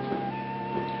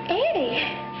 Eddie.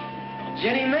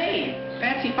 Jenny Mae,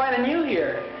 fancy finding you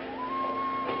here.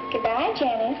 Goodbye,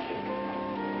 Janice.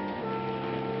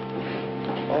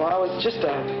 Oh, I was just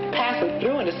passing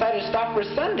through and decided to stop for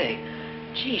Sunday.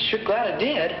 Gee, sure glad I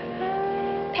did.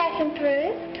 Passing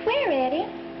through? To where, Eddie?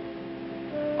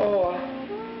 Oh,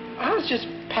 I was just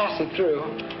passing through.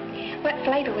 What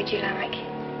flavor would you like?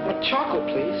 Well, chocolate,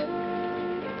 please.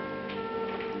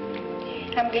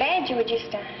 I'm glad you were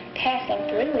just passing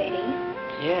through, Eddie.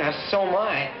 Yeah, so am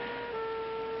I.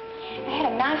 I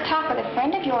had a nice talk with a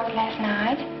friend of yours last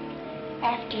night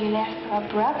after you left so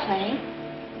abruptly.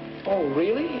 Oh,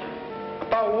 really?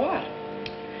 About what?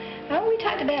 Oh, we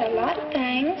talked about a lot of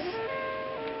things.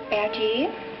 About you.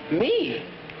 Me?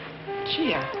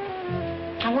 Gee,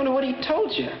 I wonder what he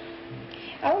told you.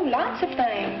 Oh, lots of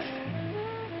things.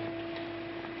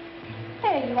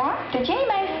 There you are, the Jenny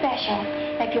Mae special.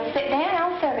 If you'll sit down,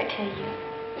 I'll serve it to you.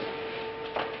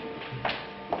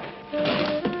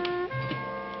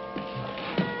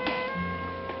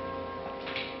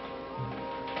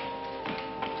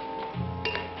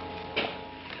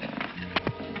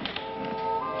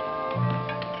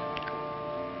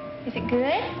 Is it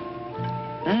good?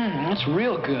 It's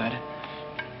real good.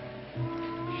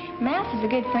 Mouse is a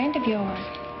good friend of yours.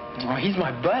 Oh, he's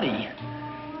my buddy.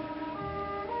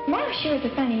 Mouse sure is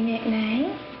a funny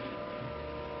nickname.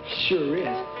 Sure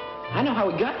is. I know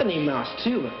how we got the name Mouse,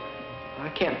 too, but I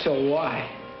can't tell why.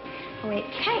 Oh, it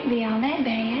can't be all that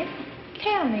bad.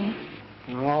 Tell me.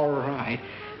 All right.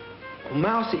 Well,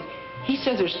 Mouse, he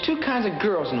says there's two kinds of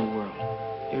girls in the world.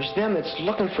 There's them that's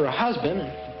looking for a husband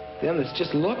and them that's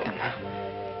just looking.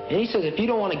 And he says if you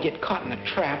don't want to get caught in a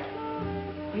trap,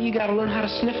 well, you got to learn how to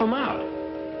sniff them out.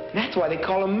 And that's why they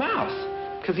call him Mouse,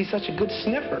 because he's such a good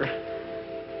sniffer.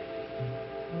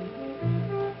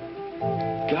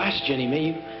 Gosh, Jenny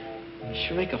May, you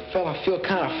sure make a fella feel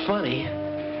kind of funny.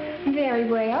 Very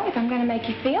well. If I'm going to make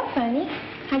you feel funny,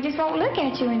 I just won't look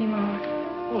at you anymore.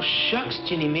 Oh, shucks,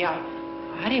 Jenny May,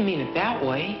 I didn't mean it that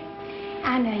way.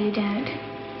 I know you don't.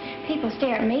 People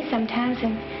stare at me sometimes,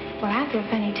 and, well, I feel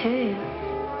funny, too.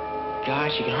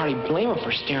 Gosh, you can hardly blame them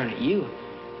for staring at you.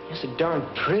 You're so darn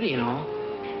pretty and all.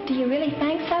 Do you really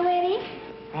think so, Eddie?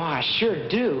 Oh, I sure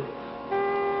do.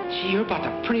 Gee, you're about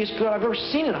the prettiest girl I've ever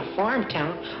seen in a farm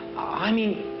town. I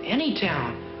mean, any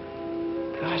town.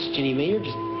 Gosh, Jenny May, you're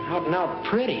just out and out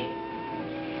pretty.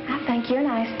 I think you're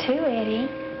nice, too, Eddie.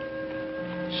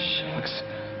 Shucks.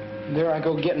 There I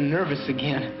go getting nervous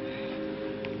again.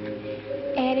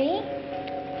 Eddie,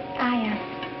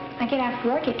 I get off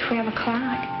work at 12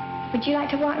 o'clock. Would you like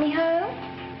to walk me home?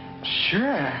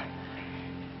 Sure.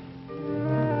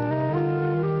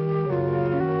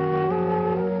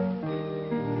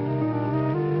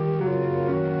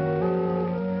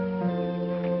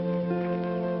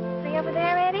 See over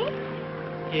there, Eddie?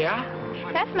 Yeah?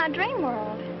 That's my dream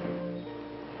world.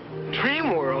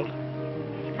 Dream world?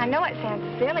 I know it sounds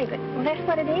silly, but well, that's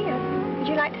what it is. Would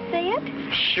you like to see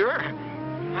it? Sure.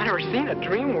 I've never seen a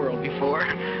dream world before.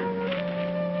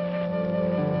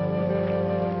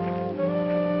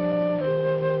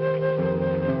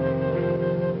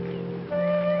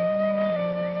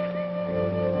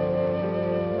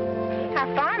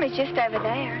 Our farm is just over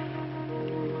there.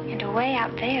 And away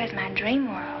out there is my dream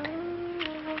world.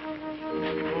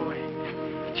 Boy,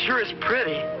 it sure is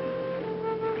pretty.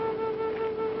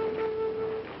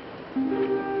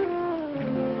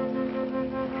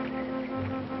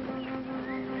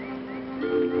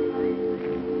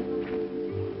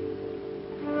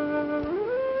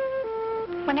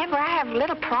 Whenever I have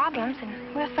little problems,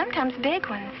 and, well, sometimes big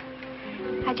ones,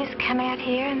 I just come out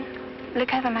here and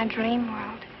look over my dream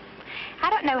world. I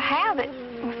don't know how, but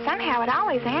well, somehow it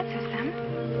always answers them.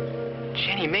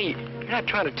 Jenny May, you're not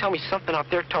trying to tell me something out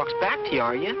there talks back to you,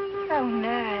 are you? Oh,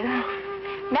 no.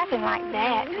 Nothing like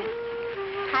that.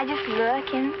 But I just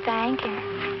look and think, and,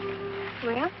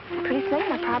 well, pretty soon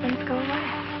my problems go away.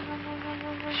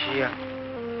 Gee,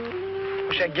 I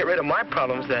wish I could get rid of my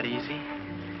problems that easy.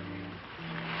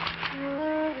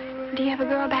 Do you have a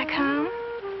girl back home?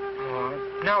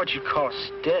 Not what you call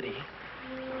steady.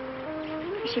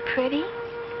 Is she pretty?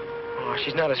 Oh,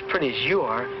 she's not as pretty as you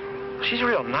are. She's a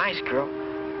real nice girl.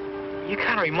 You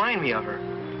kind of remind me of her.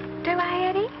 Do I,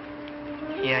 Eddie?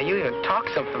 Yeah, you even talk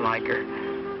something like her.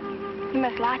 You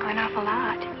must like her an awful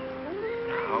lot.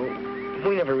 No,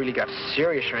 we never really got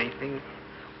serious or anything.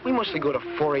 We mostly go to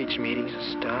 4-H meetings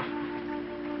and stuff.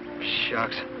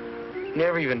 Shucks.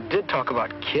 Never even did talk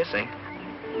about kissing.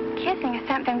 Kissing is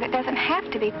something that doesn't have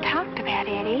to be talked about,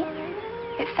 Eddie.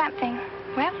 It's something,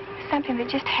 well, something that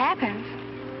just happens.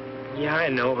 Yeah, I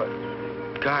know, but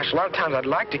gosh, a lot of times I'd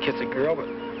like to kiss a girl, but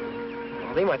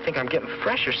well, they might think I'm getting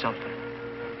fresh or something.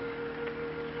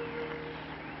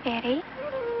 Eddie?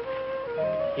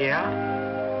 Yeah?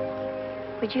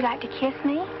 Would you like to kiss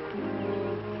me?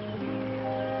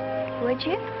 Would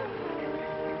you?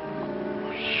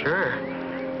 Sure.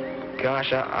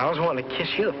 Gosh, I was wanting to kiss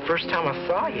you the first time I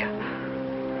saw you.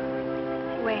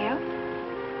 Well?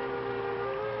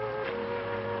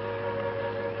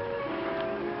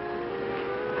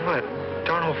 Well, that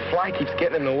darn old fly keeps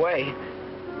getting in the way.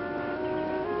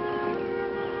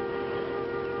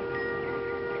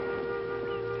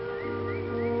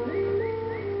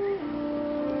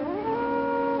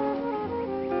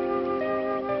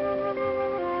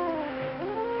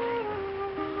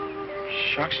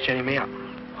 Shucks, Jenny May, I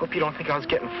hope you don't think I was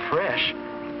getting fresh.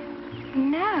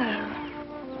 No.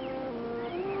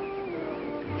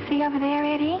 See over there,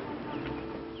 Eddie?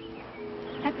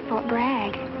 That's Fort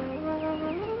Bragg.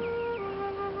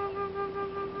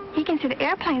 You can see the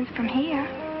airplanes from here.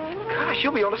 Gosh,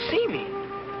 you'll be able to see me.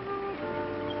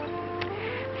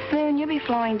 Soon you'll be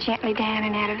flowing gently down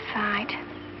and out of sight.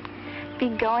 Be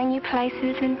going new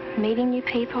places and meeting new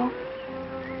people.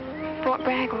 Fort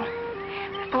Bragg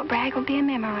will be a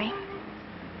memory.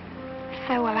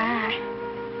 So will I.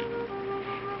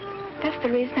 That's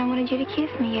the reason I wanted you to kiss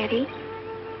me, Eddie.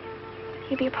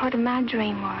 You'd be a part of my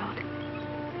dream world.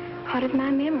 Part of my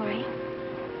memory.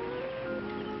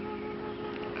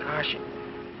 Gosh, you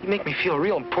make me feel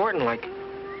real important, like you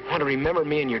want to remember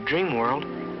me in your dream world.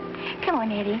 Come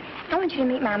on, Eddie. I want you to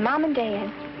meet my mom and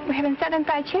dad. We're having Southern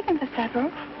fried chicken for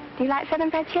supper. Do you like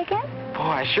Southern fried chicken? Boy,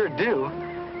 I sure do.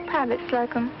 Private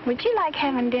Slocum, would you like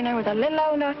having dinner with a little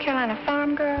old North Carolina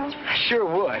farm girl? I sure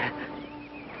would.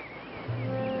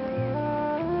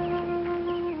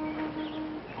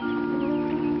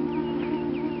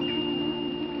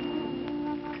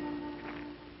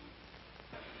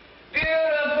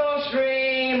 Beautiful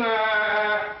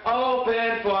streamer,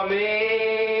 open for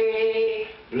me.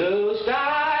 Blue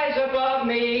skies above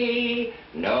me,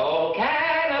 no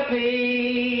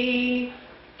canopy.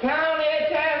 Counted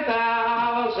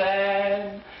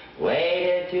 10,000,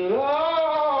 waited too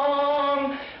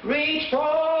long. Reached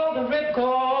for the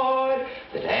ripcord,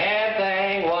 the damn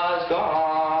thing was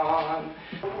gone.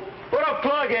 Put a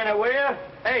plug in it, will you?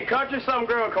 Hey, Country, some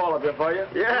girl called up here for you.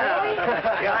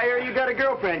 Yeah. Yeah, I hear you got a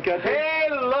girlfriend, Country. Hey,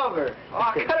 lover.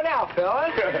 Oh, cut it out,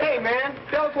 fellas. Hey, man,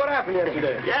 tell us what happened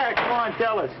yesterday. Yeah, come on,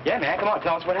 tell us. Yeah, man, come on,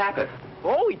 tell us what happened.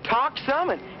 Oh, we talked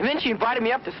some, and then she invited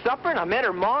me up to supper, and I met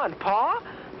her ma and pa.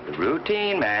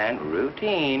 Routine, man,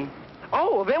 routine.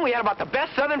 Oh, well, then we had about the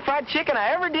best Southern fried chicken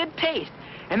I ever did taste.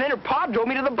 And then her pa drove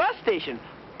me to the bus station.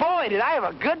 Boy, did I have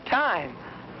a good time.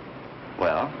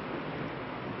 Well,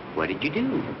 what did you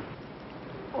do?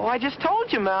 Oh, I just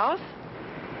told you, Mouse.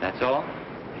 That's all?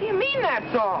 What do you mean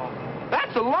that's all?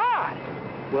 That's a lot.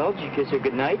 Well, did you kiss her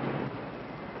goodnight?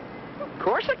 Of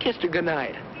course I kissed her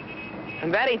goodnight.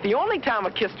 And that ain't the only time I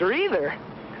kissed her either.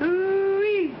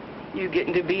 Hoo-wee. You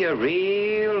getting to be a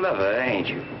real lover, ain't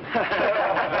you?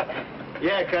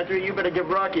 Yeah, Country, you better give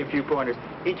Rocky a few pointers.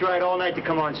 He tried all night to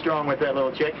come on strong with that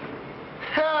little chick.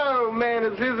 Oh, man,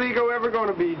 is his ego ever going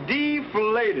to be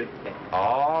deflated?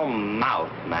 All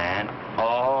mouth, man.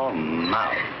 All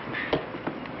mouth.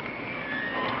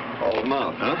 All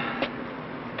mouth, huh?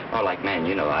 Oh, like, man,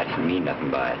 you know I didn't mean nothing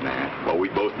by it, man. Well, we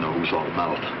both know who's all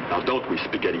mouth. Now, don't we,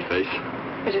 spaghetti face?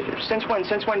 Since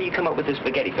when do you come up with this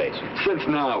spaghetti face? Since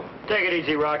now. Take it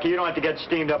easy, Rocky. You don't have to get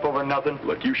steamed up over nothing.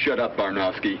 Look, you shut up,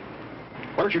 Barnowski.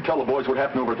 Why don't you tell the boys what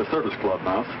happened over at the service club,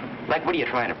 Mouse? Like, what are you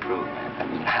trying to prove? I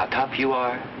mean, how tough you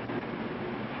are?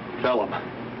 Tell them.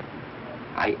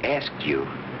 I asked you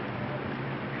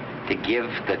to give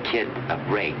the kid a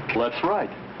break. That's right.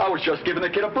 I was just giving the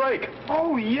kid a break.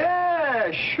 Oh,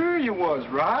 yeah, sure you was,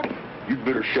 Rock. You'd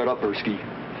better shut up, Ersky.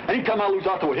 Anytime I lose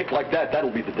out to a hick like that, that'll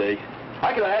be the day.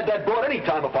 I could have had that broad any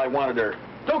time if I wanted her.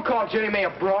 Don't call Jenny Mae a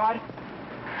broad.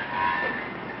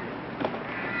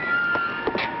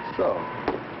 So,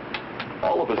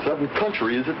 all of a sudden,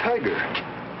 Country is a tiger.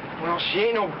 Well, she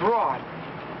ain't no broad.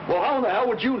 Well, how in the hell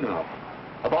would you know?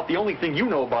 About the only thing you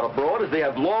know about a broad is they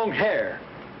have long hair.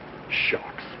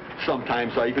 Shucks.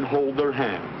 Sometimes I even hold their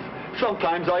hands.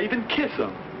 Sometimes I even kiss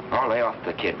them. Oh, lay off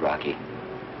the kid, Rocky.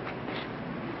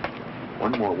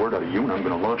 One more word out of you and I'm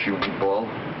going to launch you, meatball.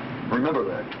 Remember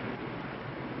that.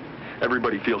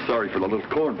 Everybody feels sorry for the little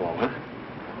cornball, huh?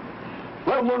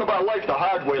 Let him learn about life the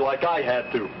hard way like I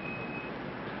had to.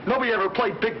 Nobody ever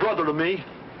played big brother to me.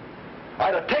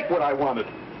 I had to take what I wanted.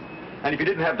 And if you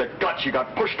didn't have the guts, you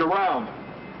got pushed around.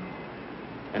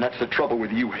 And that's the trouble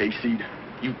with you, Hayseed.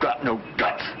 You've got no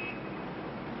guts.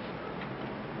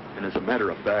 And as a matter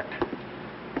of fact,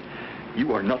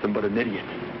 you are nothing but an idiot.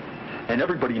 And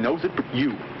everybody knows it but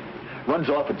you. Runs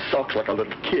off and sulks like a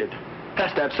little kid.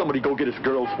 Has to have somebody go get his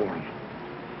girls for him.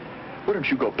 Why don't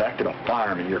you go back to the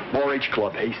farm in your 4-H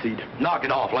club, Hayseed? Knock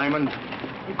it off, Lehman.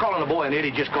 You calling a boy an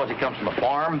idiot just because he comes from a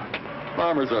farm?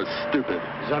 Farmers are stupid.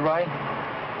 Is that right?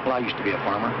 Well, I used to be a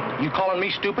farmer. You calling me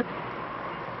stupid?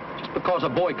 Just because a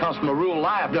boy comes from a rural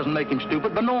life doesn't make him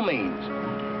stupid, by no means.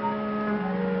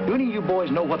 Do any of you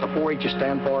boys know what the 4-H's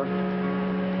stand for?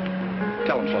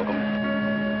 Tell them, Slocum.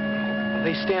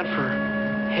 They stand for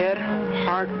head,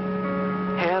 heart,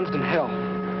 hands, and health.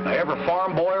 Now, every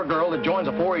farm boy or girl that joins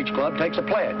a 4-H club takes a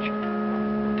pledge.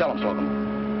 Tell them,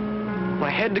 Slocum. My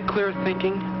head to clear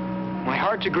thinking, my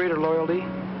heart to greater loyalty,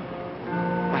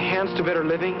 my hands to better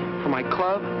living for my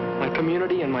club, my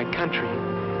community, and my country.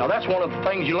 Now, that's one of the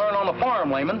things you learn on the farm,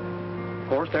 Lehman. Of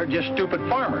course, they're just stupid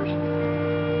farmers.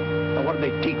 Now, what do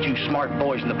they teach you smart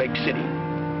boys in the big city?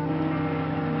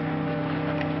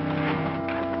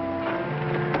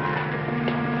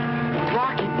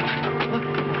 Rocky, look,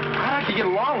 I like to get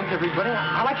along with everybody.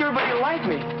 I like everybody to like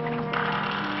me.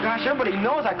 Gosh, everybody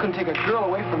knows I couldn't take a girl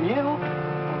away from you.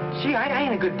 Gee, I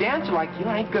ain't a good dancer like you.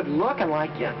 I ain't good looking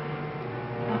like you.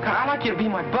 Look, I'd like you to be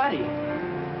my buddy.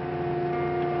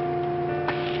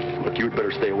 Look, you'd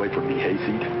better stay away from me,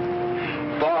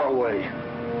 Hayseed. Far away.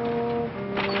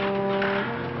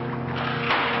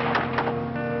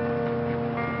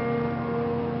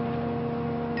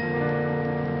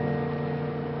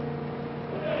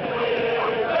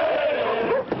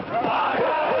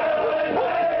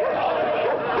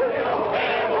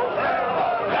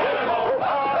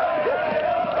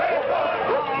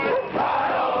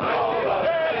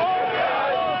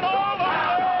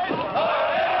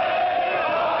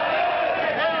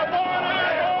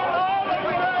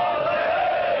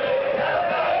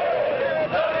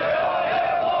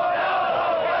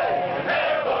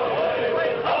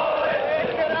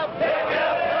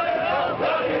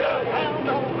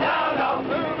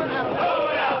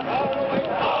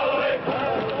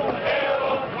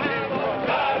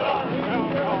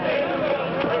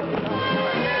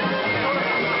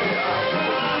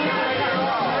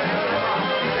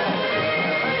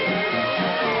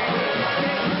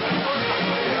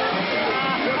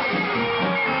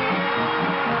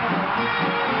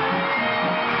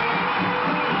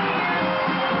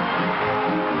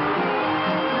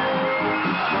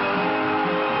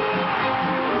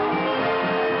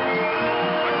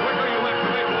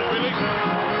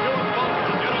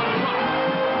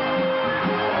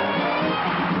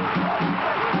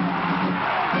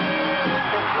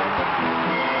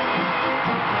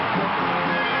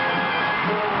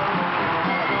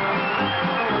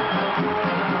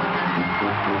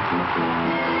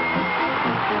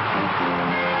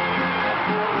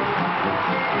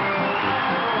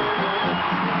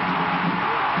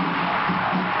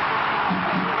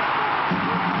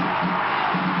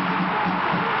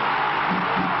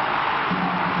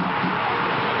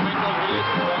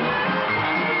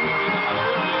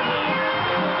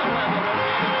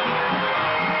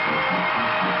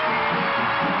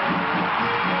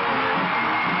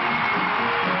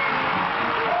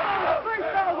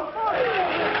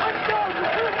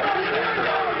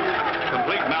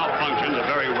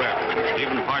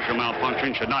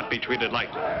 Malfunction should not be treated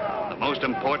lightly. The most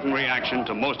important reaction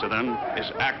to most of them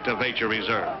is activate your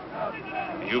reserve.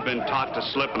 You've been taught to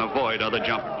slip and avoid other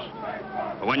jumpers.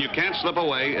 But when you can't slip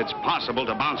away, it's possible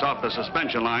to bounce off the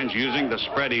suspension lines using the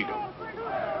spread eagle.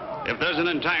 If there's an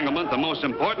entanglement, the most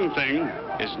important thing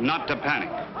is not to panic,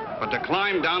 but to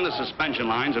climb down the suspension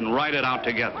lines and ride it out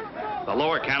together. The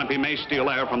lower canopy may steal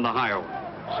air from the higher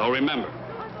one. So remember,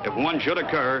 if one should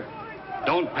occur,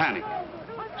 don't panic.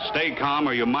 Stay calm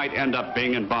or you might end up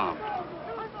being embalmed.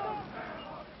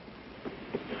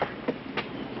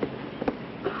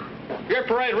 Your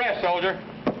parade rest, soldier.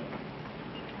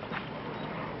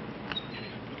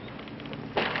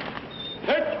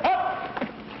 Up!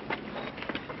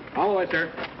 All the way,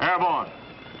 sir. Airborne.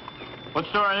 What's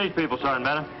storing these people, Sergeant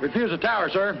Bennett? Refuse the tower,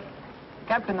 sir.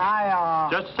 Captain,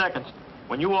 Just a second.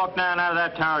 When you walked down out of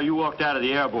that tower, you walked out of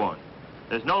the Airborne.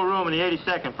 There's no room in the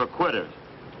 82nd for quitters.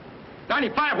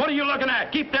 95, what are you looking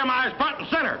at? Keep them eyes front and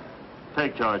center.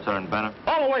 Take charge, Sergeant Bennett.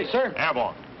 All the way, sir.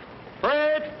 Airborne.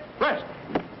 Parade, rest.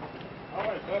 All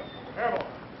right, sir. Airborne.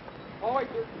 All right,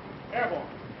 sir. Airborne.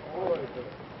 All right, sir.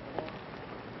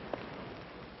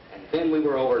 And then we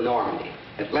were over Normandy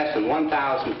at less than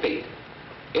 1,000 feet.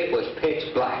 It was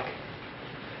pitch black.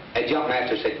 That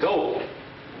jumpmaster said, go.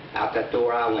 Out that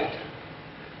door I went.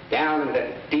 Down into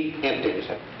that deep emptiness,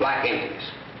 that black emptiness.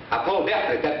 I pulled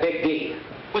definitely at that big D.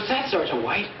 What's that, Sergeant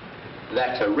White?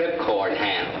 That's a ripcord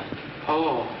handle.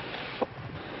 Oh.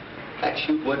 That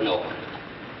chute wouldn't open.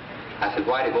 I said,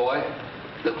 Whitey boy,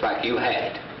 looks like you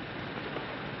had it.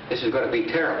 This is going to be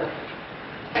terrible.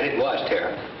 And it was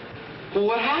terrible. Well,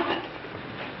 what happened?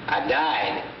 I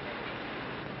died.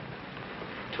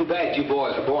 Too bad you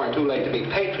boys were born too late to be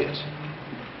patriots.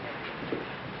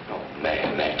 Oh,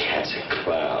 man, that cat's a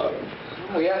cloud.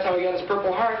 Oh, yeah, that's how he got his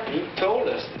Purple Heart. He told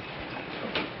us.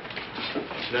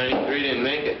 93 didn't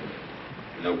make it.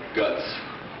 No guts.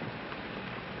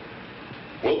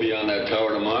 We'll be on that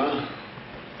tower tomorrow.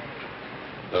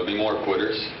 There'll be more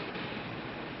quitters.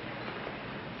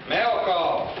 Mail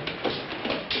call.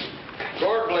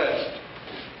 Short list.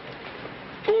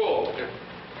 Poole. Here.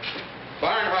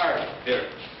 Barnhart. Here.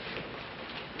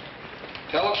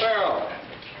 Telefarrell.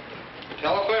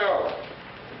 Telefarrell.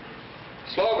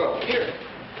 Slogo. Here.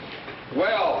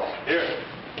 Wells. Here.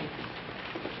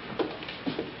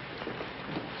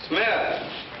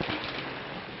 Smith.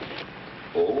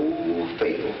 Oh,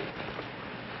 fatal.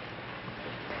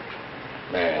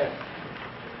 Man.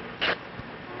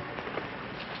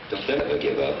 Don't ever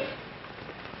give up.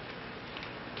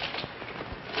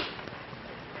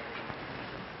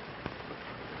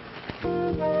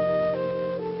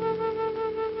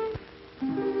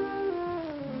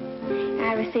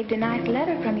 I received received a nice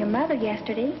letter from your mother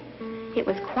yesterday. It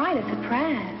was quite a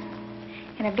surprise,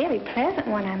 and a very pleasant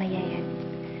one, I may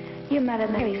add. Your mother's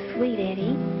very sweet,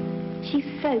 Eddie. She's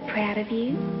so proud of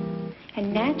you,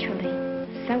 and naturally,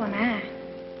 so am I.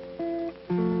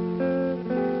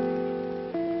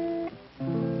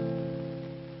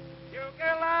 You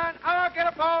get a line, I'll get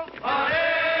a pole. Honey,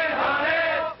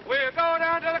 honey, we'll go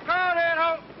down to the crowded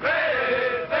home.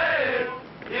 Baby, baby,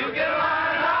 you get a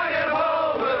line, I'll get a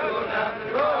pole. We'll go down to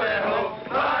the crowded home.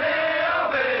 Honey, oh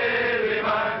baby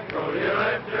mine, go to your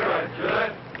left, your right, your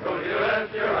left. Go to your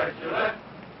left, your right, your left.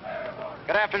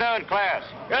 Good afternoon, class.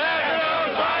 Good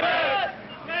afternoon, Sergeant.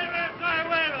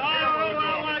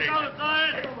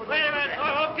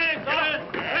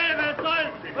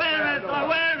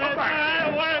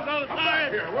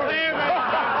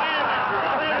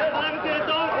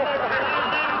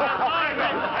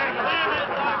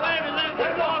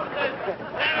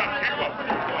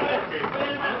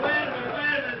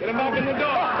 Get him back in the door.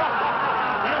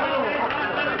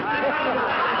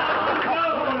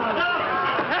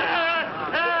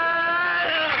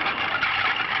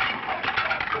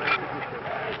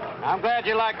 I'm glad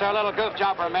you liked our little goof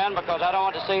jumper, men, because I don't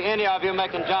want to see any of you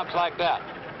making jumps like that.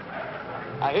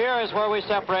 Now, here is where we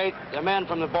separate the men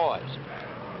from the boys.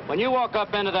 When you walk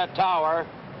up into that tower,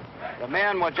 the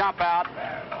men will jump out,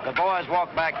 the boys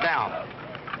walk back down.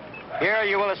 Here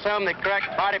you will assume the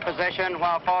correct body position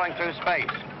while falling through space,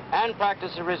 and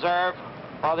practice the reserve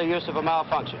for the use of a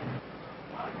malfunction.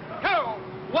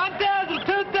 1,000,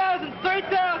 2,000,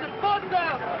 3,000,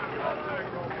 4,000.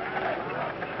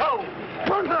 Oh,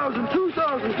 1,000,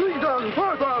 2,000, 3,000,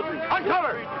 4,000.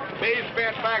 Uncover. Please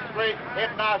spin back straight,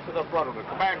 head nice to the front of it.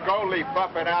 Command go, leap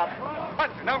up and out.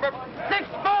 What's the number?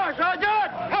 6-4,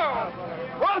 Sergeant.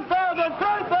 1,000,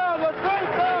 3,000,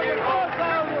 3,000,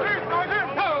 4,000.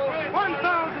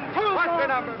 1,000, 2,000. What's the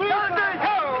number? 3,000.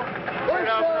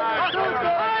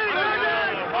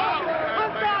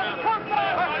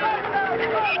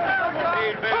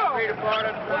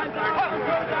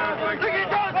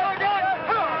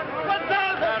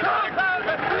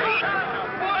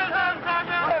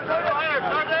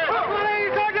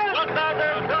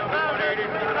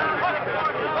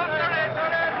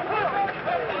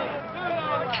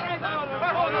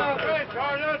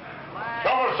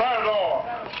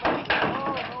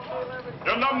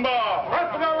 Your number.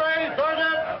 What's the range,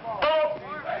 Sergeant?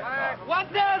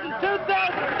 1,000, 2,000,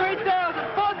 3,000,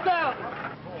 4,000.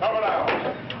 Shove it out.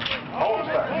 Hold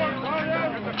steady.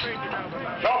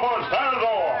 Chopper, stand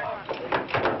door.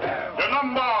 Your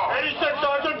number. 86,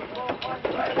 Sergeant.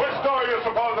 Which door are you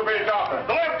supposed to be jumping?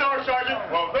 The left door, Sergeant.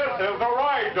 Well, this is the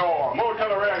right door. Move to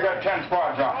the rear and get 10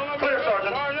 squad jumps. Clear,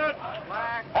 Sergeant.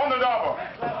 On the double.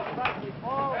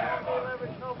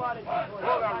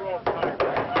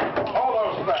 Hold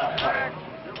those straps.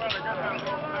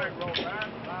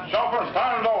 Chauffeur,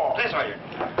 stand door. Yes, Sergeant.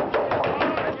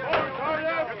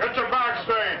 Get your back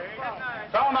straight.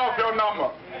 Sound off your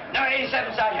number. No,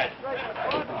 87, Sergeant.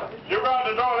 You got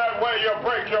to go that way, you'll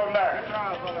break your neck.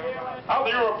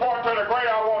 After you report to the grade,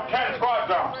 I want 10 squad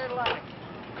jumps.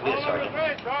 Clear,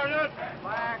 Sergeant.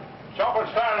 Chauffeur,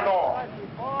 stand door.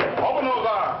 Open those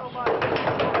eyes.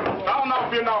 Sound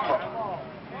off your number.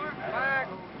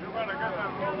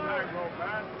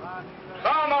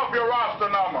 Sound off your roster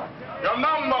number. Your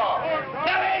number.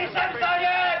 87,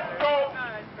 Sergeant. Go.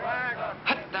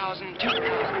 1,000, 2,000,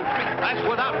 3,000. That's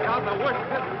without count the worst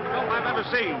jump I've ever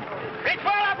seen. It's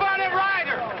full up on him,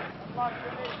 Ryder.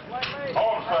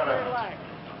 Hold steady.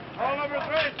 Hole number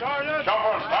 3, Sergeant.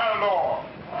 Chauffeur, stand door.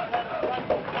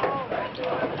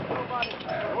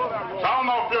 Sound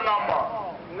off your number.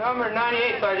 Number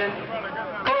 98, Sergeant.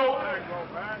 Go.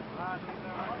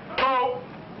 Go.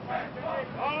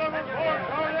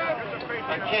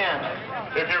 I can't.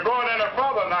 If you're going any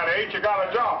further than 98, you got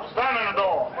to jump. Stand in the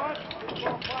door.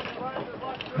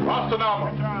 What's the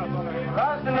number?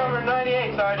 Roster number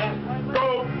 98, Sergeant.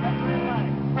 Go.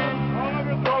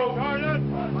 Go.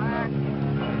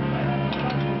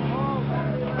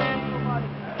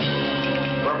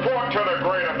 Report to the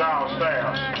grader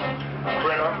downstairs.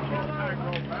 Grader.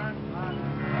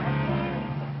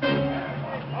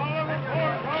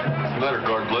 Letter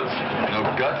guard blitz. No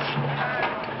guts.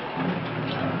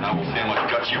 Now we'll see how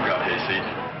much guts you got, Hayseed.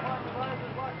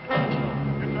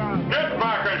 Get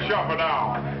back and shove it down.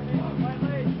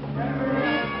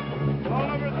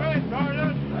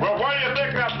 Well, where do you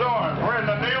think that's going? We're in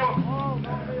the needle.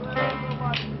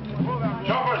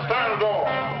 Chopper, stand the door.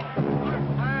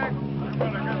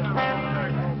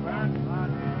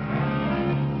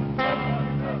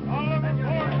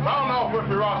 Sound off with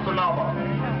your roster number.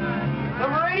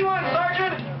 Number 81,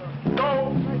 Sergeant.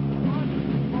 Go.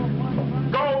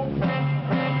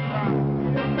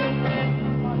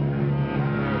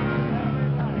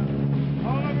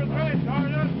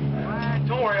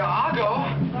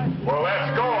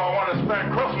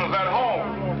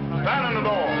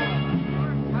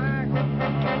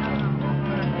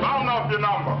 your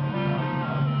number?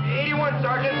 81,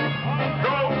 Sergeant.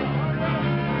 Go.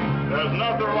 There's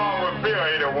nothing wrong with Pier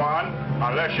 81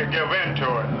 unless you give in to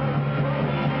it.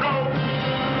 Go.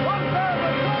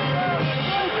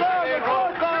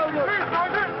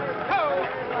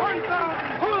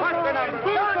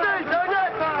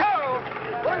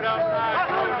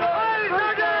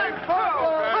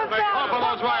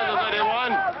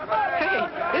 81. Hey,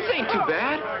 this ain't too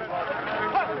bad.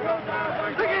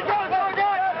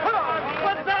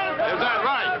 Is that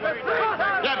right?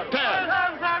 Get 10.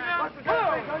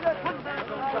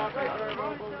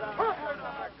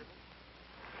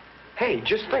 Hey,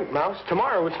 just think, Mouse.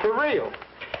 Tomorrow it's for real.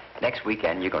 Next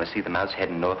weekend, you're going to see the mouse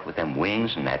heading north with them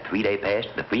wings and that 3-day pass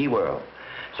to the free world.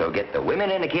 So get the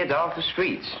women and the kids off the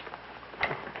streets.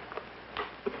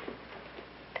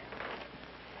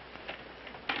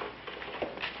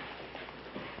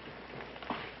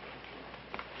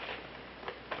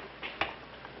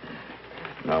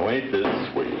 Now, ain't this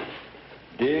sweet?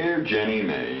 Dear Jenny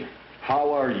May,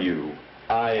 how are you?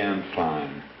 I am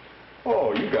fine.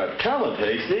 Oh, you got talent,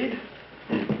 Hayseed.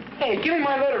 Hey, give me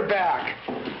my letter back.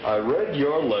 I read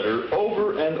your letter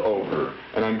over and over,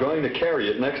 and I'm going to carry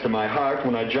it next to my heart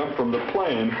when I jump from the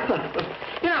plane.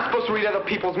 You're not supposed to read other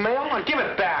people's mail. Now give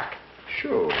it back.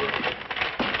 Sure.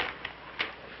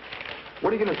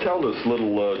 What are you going to tell this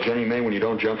little Jenny May when you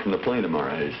don't jump from the plane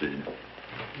tomorrow, Hayseed?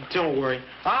 Don't worry.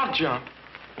 I'll jump.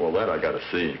 Well, that I got to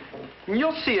see.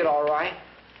 You'll see it all right.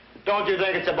 Don't you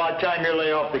think it's about time you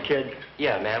lay off the kid?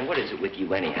 Yeah, man, what is it with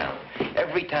you anyhow?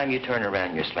 Every time you turn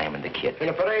around, you're slamming the kid. And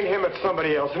if it ain't him, it's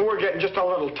somebody else, and we're getting just a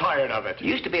little tired of it.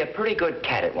 You used to be a pretty good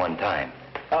cat at one time.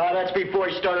 That's before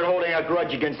he started holding a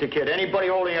grudge against the kid. Anybody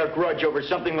holding a grudge over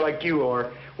something like you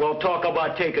are, well, talk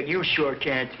about take it. You sure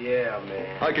can't. Yeah,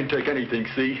 man. I can take anything,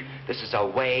 see? This is a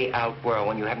way out world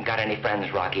when you haven't got any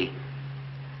friends, Rocky.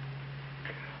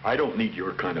 I don't need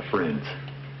your kind of friends.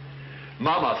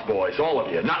 Mama's boys, all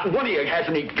of you. Not one of you has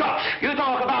any guts. You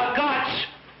talk about guts.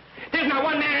 There's not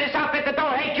one man in this outfit that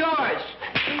don't hate yours.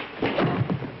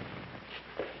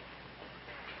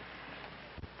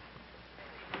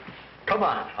 Come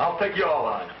on, I'll take you all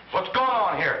on. What's going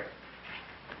on here?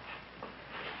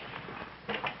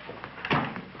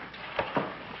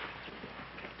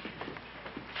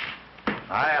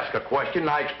 I ask a question,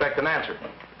 I expect an answer.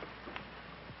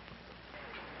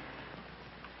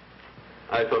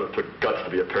 I thought it took guts to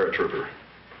be a paratrooper.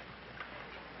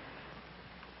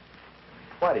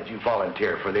 Why did you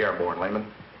volunteer for the Airborne, Lehman?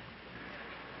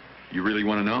 You really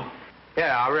want to know?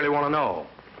 Yeah, I really want to know.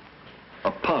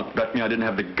 A punk bet me I didn't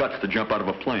have the guts to jump out of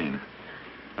a plane.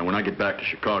 And when I get back to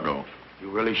Chicago... You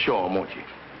really show him, won't you?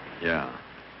 Yeah.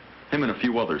 Him and a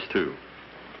few others, too.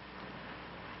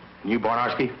 And you,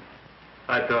 Barnarski?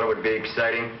 I thought it would be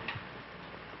exciting.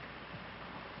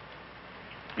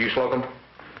 You, Slocum?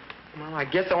 Well, I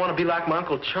guess I want to be like my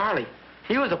Uncle Charlie.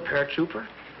 He was a paratrooper.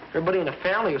 Everybody in the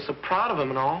family was so proud of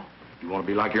him and all. You want to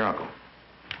be like your uncle?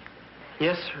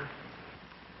 Yes, sir.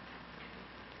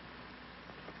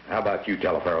 How about you,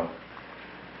 Teleferro?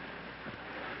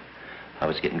 I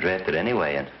was getting drafted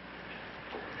anyway, and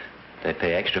they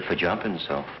pay extra for jumping,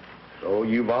 so... So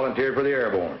you volunteered for the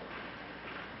Airborne?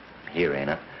 Here, ain't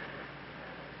I?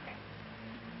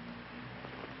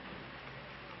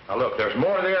 Now, look, there's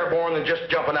more to the Airborne than just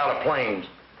jumping out of planes.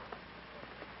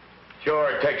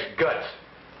 Sure, it takes guts.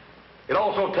 It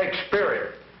also takes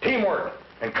spirit, teamwork,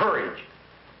 and courage.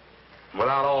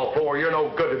 Without all four, you're no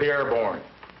good to the Airborne.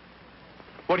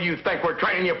 What do you think we're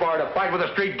training you for, to fight with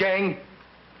a street gang?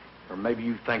 Or maybe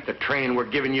you think the training we're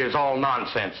giving you is all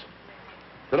nonsense.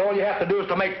 That all you have to do is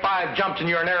to make 5 jumps and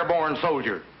you're an airborne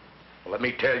soldier. Well, let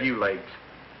me tell you, Legs.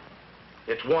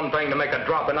 It's one thing to make a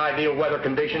drop in ideal weather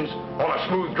conditions on a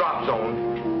smooth drop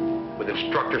zone with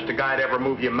instructors to guide every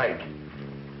move you make.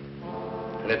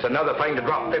 And it's another thing to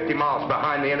drop 50 miles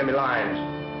behind the enemy lines,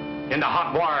 into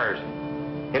hot wires,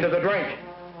 into the drink,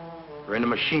 or into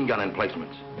machine gun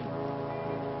emplacements.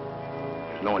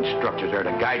 There's no instructors there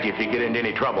to guide you if you get into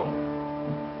any trouble.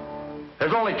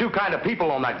 There's only 2 kinds of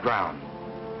people on that ground.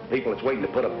 People that's waiting to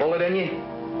put a bullet in you,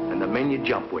 and the men you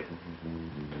jump with.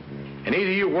 And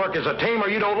either you work as a team or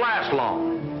you don't last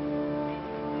long.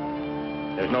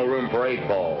 There's no room for 8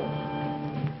 balls.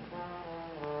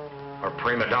 Or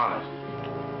prima donnas.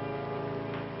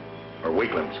 Or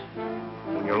weaklings.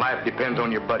 When your life depends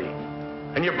on your buddy.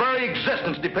 And your very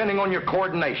existence depending on your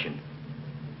coordination.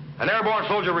 An airborne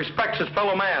soldier respects his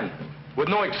fellow man, with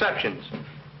no exceptions.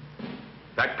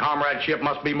 That comradeship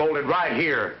must be molded right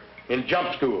here in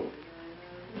jump school.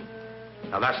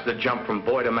 Now that's the jump from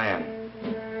boy to man.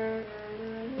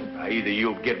 Now either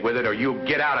you'll get with it or you'll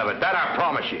get out of it. That I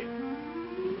promise you.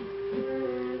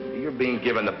 Do you You're being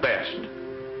given the best.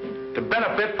 To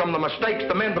benefit from the mistakes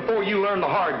the men before you learned the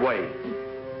hard way.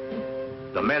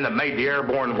 The men that made the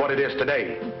Airborne what it is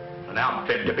today. An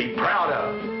outfit to be proud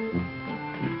of.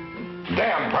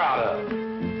 Damn proud of.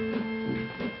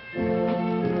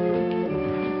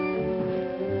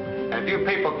 And if you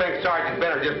people think Sergeant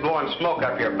Benner's just blowing smoke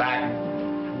up your back,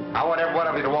 I want every one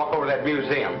of you to walk over to that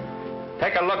museum.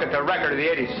 Take a look at the record of the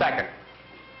 82nd.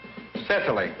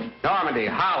 Sicily, Normandy,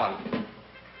 Holland.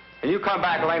 And you come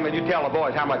back, Lehman, you tell the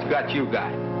boys how much guts you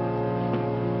got.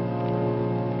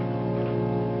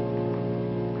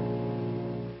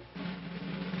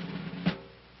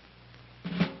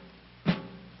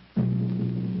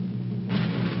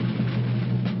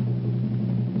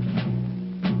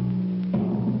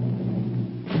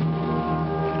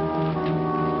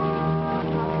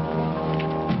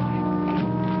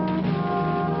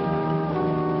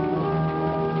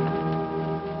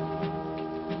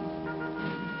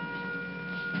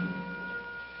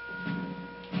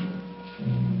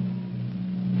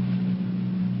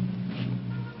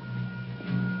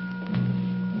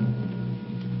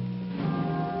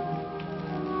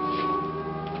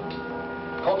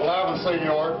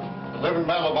 Senior, the living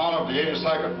Medal of Honor of the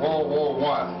 82nd World War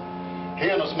I. He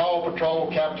and a small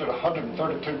patrol captured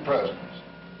 132 prisoners.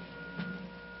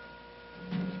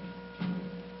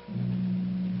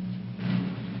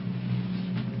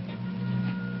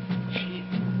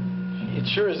 It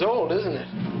sure is old, isn't it?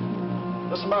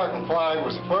 This American flag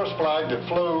was the first flag that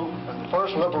flew in the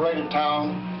first liberated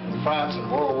town in France in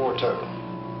World War II.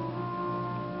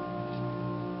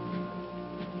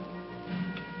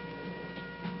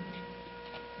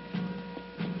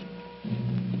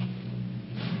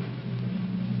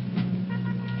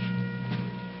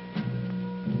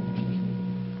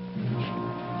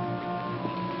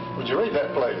 Would you read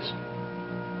that, please?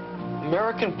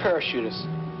 American parachutists,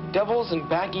 devils in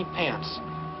baggy pants.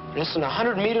 Less than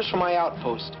 100 meters from my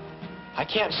outpost. I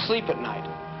can't sleep at night.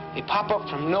 They pop up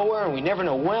from nowhere and we never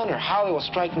know when or how they will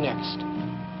strike next.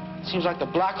 Seems like the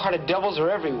black-hearted devils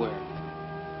are everywhere.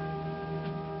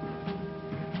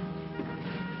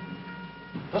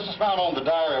 This is found on the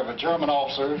diary of a German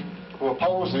officer who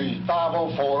opposed the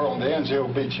 504 on the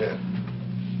NZO beachhead.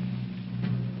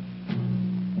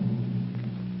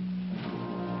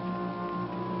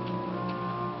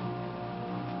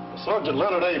 Sergeant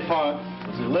Leonard A. Funk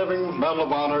was the living Medal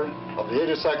of Honor of the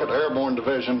 82nd Airborne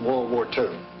Division, World War II.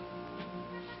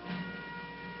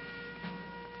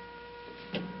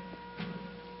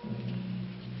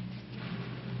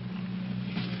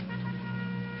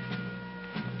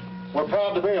 We're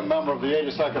proud to be a member of the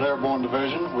 82nd Airborne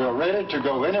Division. We are ready to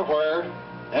go anywhere,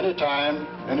 anytime,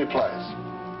 any place.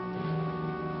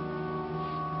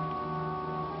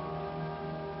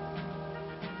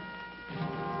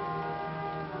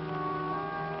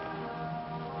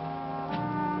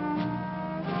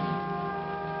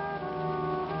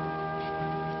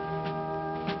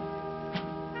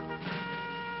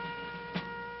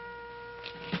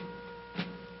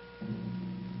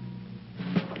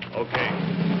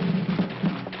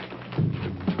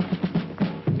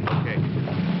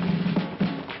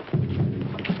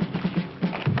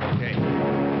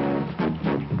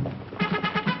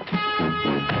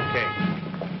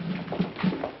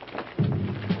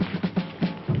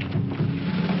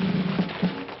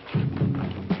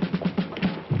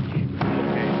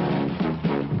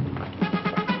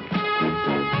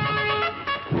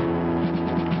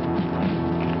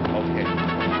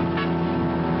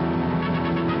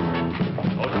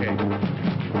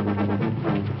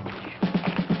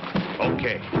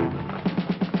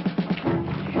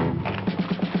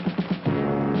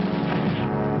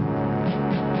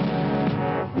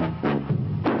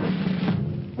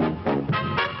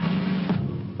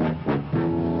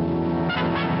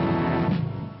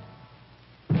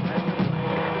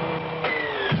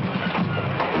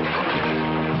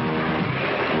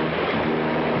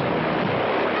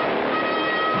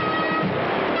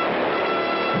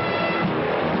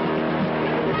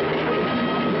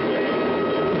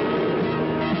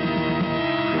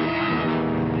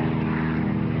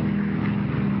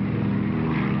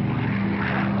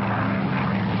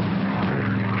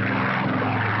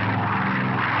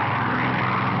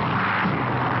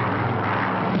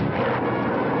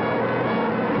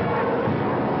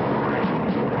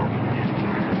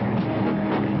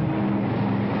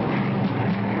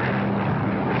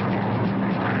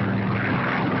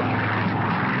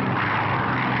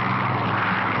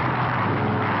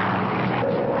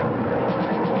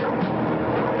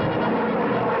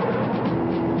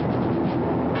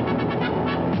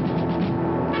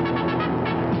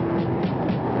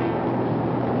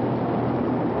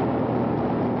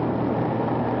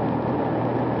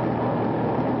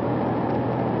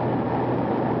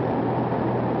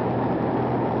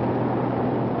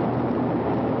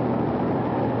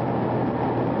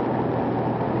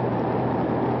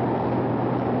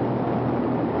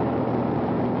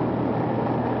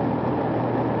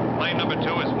 number 2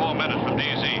 is 4 minutes from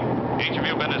DZ. Each of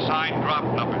you have been assigned drop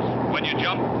numbers. When you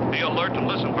jump, be alert and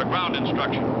listen for ground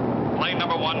instruction. Plane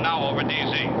number 1 now over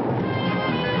DZ.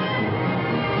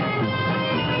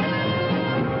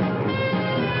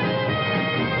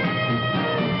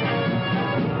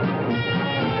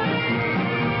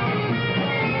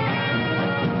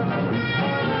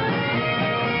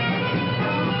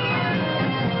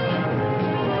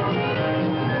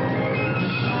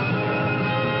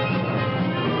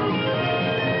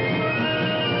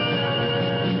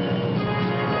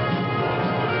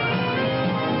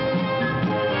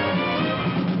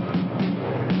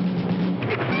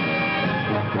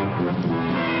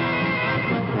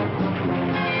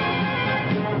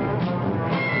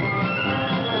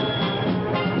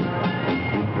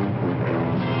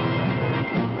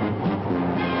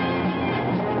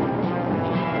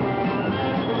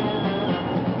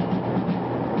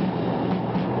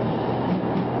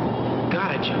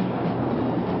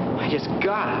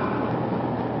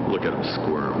 Look at him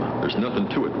squirm. There's nothing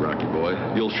to it, Rocky boy.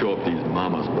 You'll show up these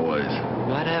mama's boys.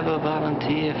 Whatever,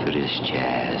 volunteer for this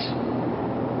jazz.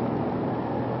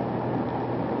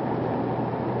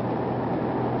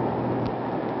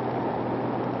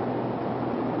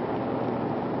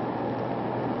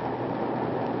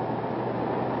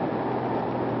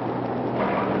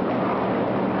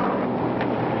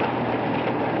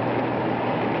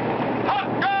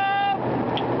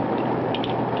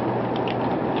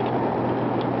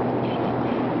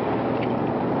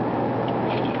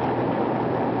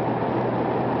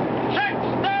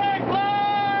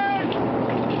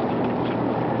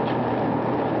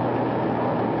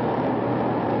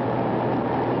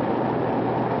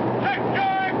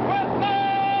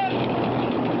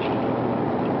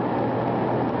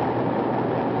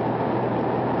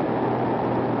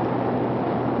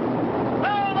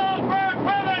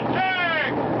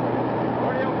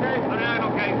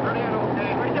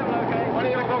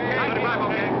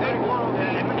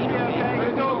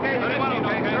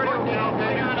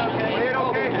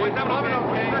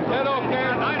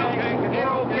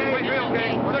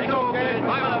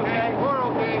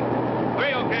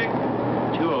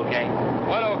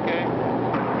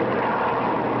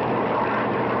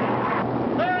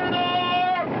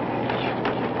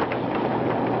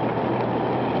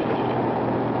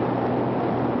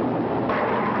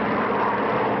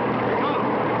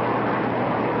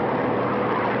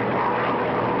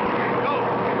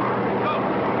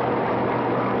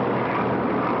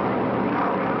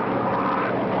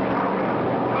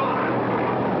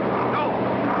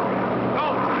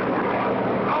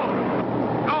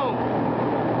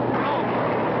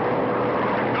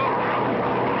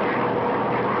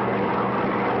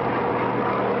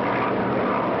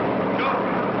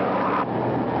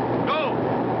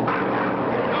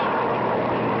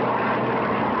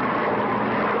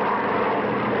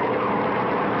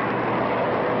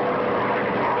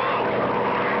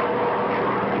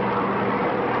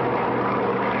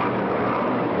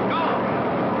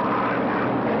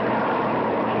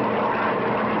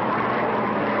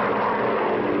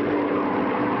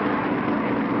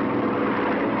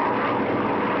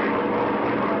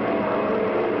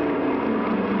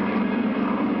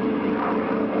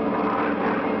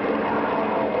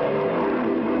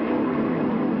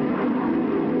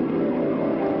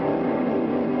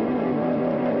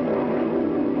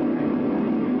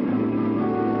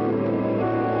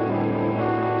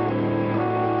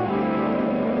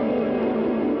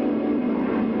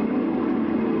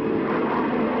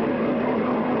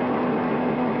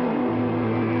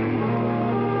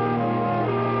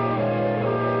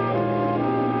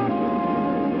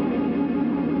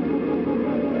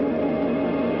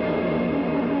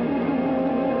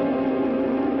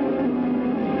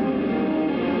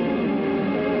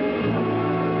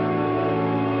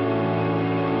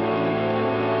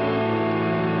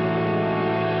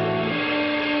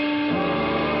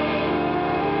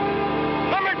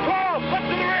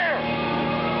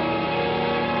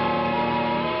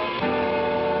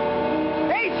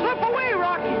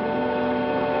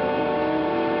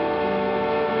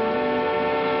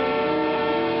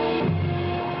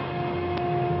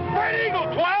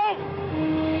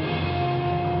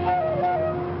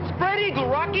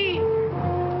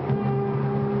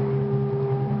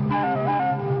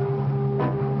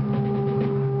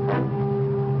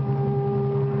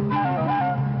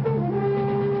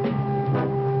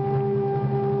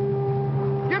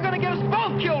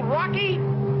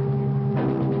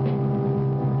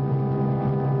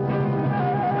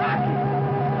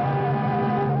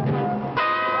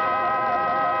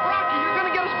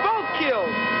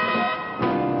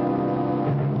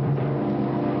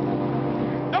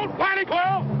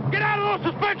 Get out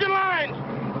suspension lines!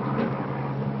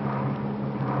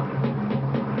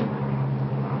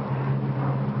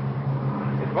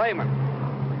 It's Layman.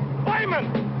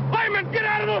 Layman! Layman, get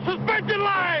out of those suspension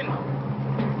lines!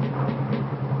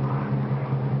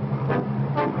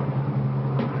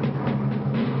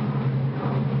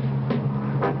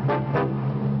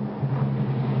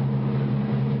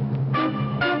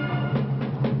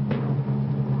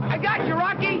 I got you,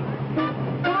 Rocky.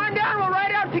 Come on down, we'll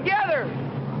ride out together.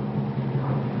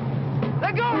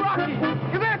 Let go, Rocky.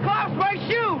 You're gonna collapse my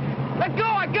chute. Let go,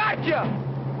 I got you.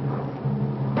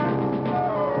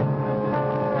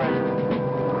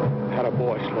 Had a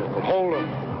boy, Slocum. Hold him.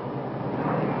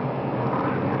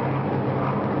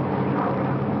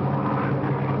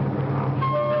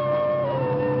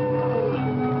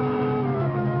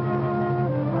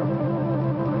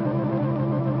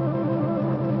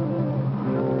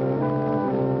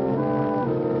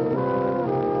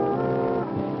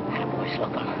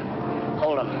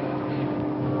 Hold him.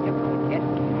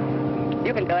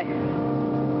 You can do it.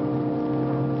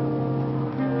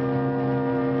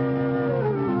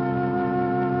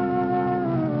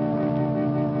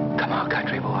 Come on,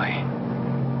 country boy.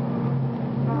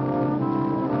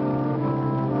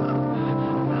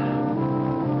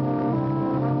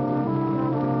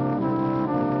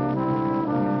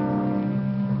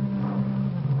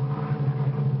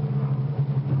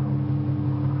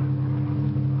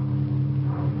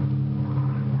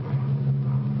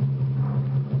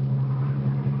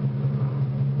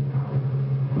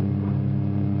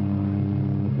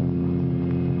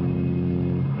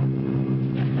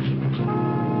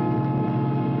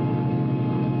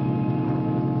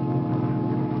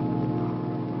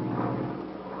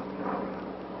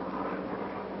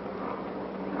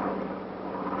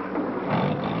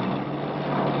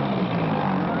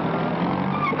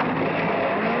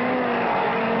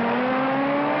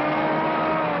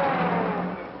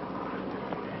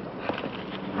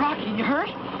 You hurt?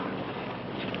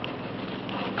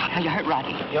 How you hurt,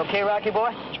 Rocky? You okay, Rocky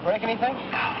boy? Did you break anything?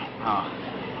 Oh.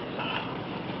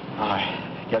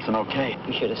 I guess I'm okay.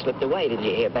 You should have slipped away, didn't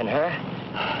you hear, Ben-Hur?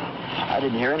 I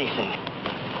didn't hear anything.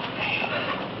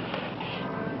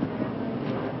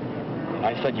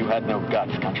 I said you had no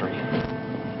guts, country.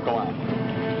 Go on.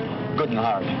 Good and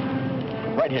hard.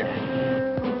 Right here.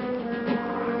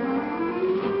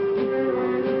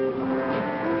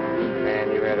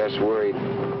 Man, you had us worried.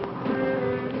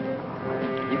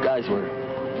 You guys were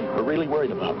really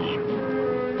worried about me.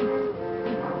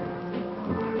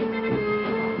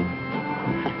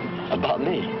 About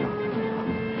me?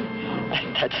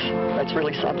 That's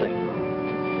really something.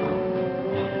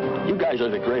 You guys are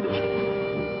the greatest.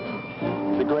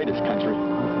 The greatest country.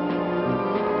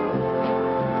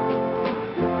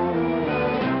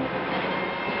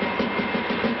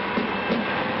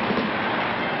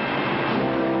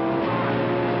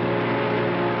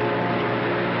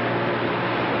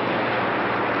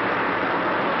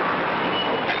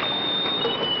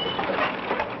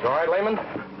 You all right, Layman?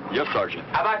 Yes, Sergeant.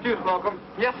 How about you, Slocum?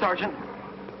 Yes, Sergeant.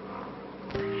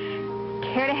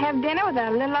 Care to have dinner with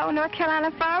a little old North Carolina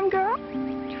farm girl?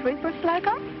 Trooper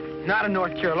Slocum? Not a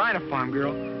North Carolina farm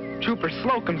girl. Trooper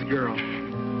Slocum's girl.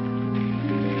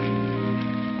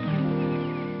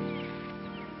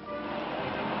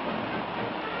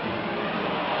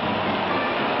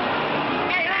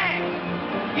 Hey,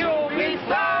 Lance! You'll be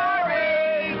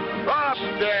sorry! Drop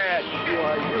dead!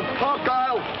 You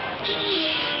cockile!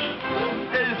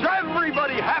 Is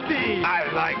everybody happy?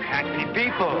 I like happy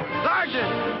people.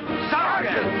 Sergeant!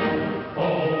 Sergeant!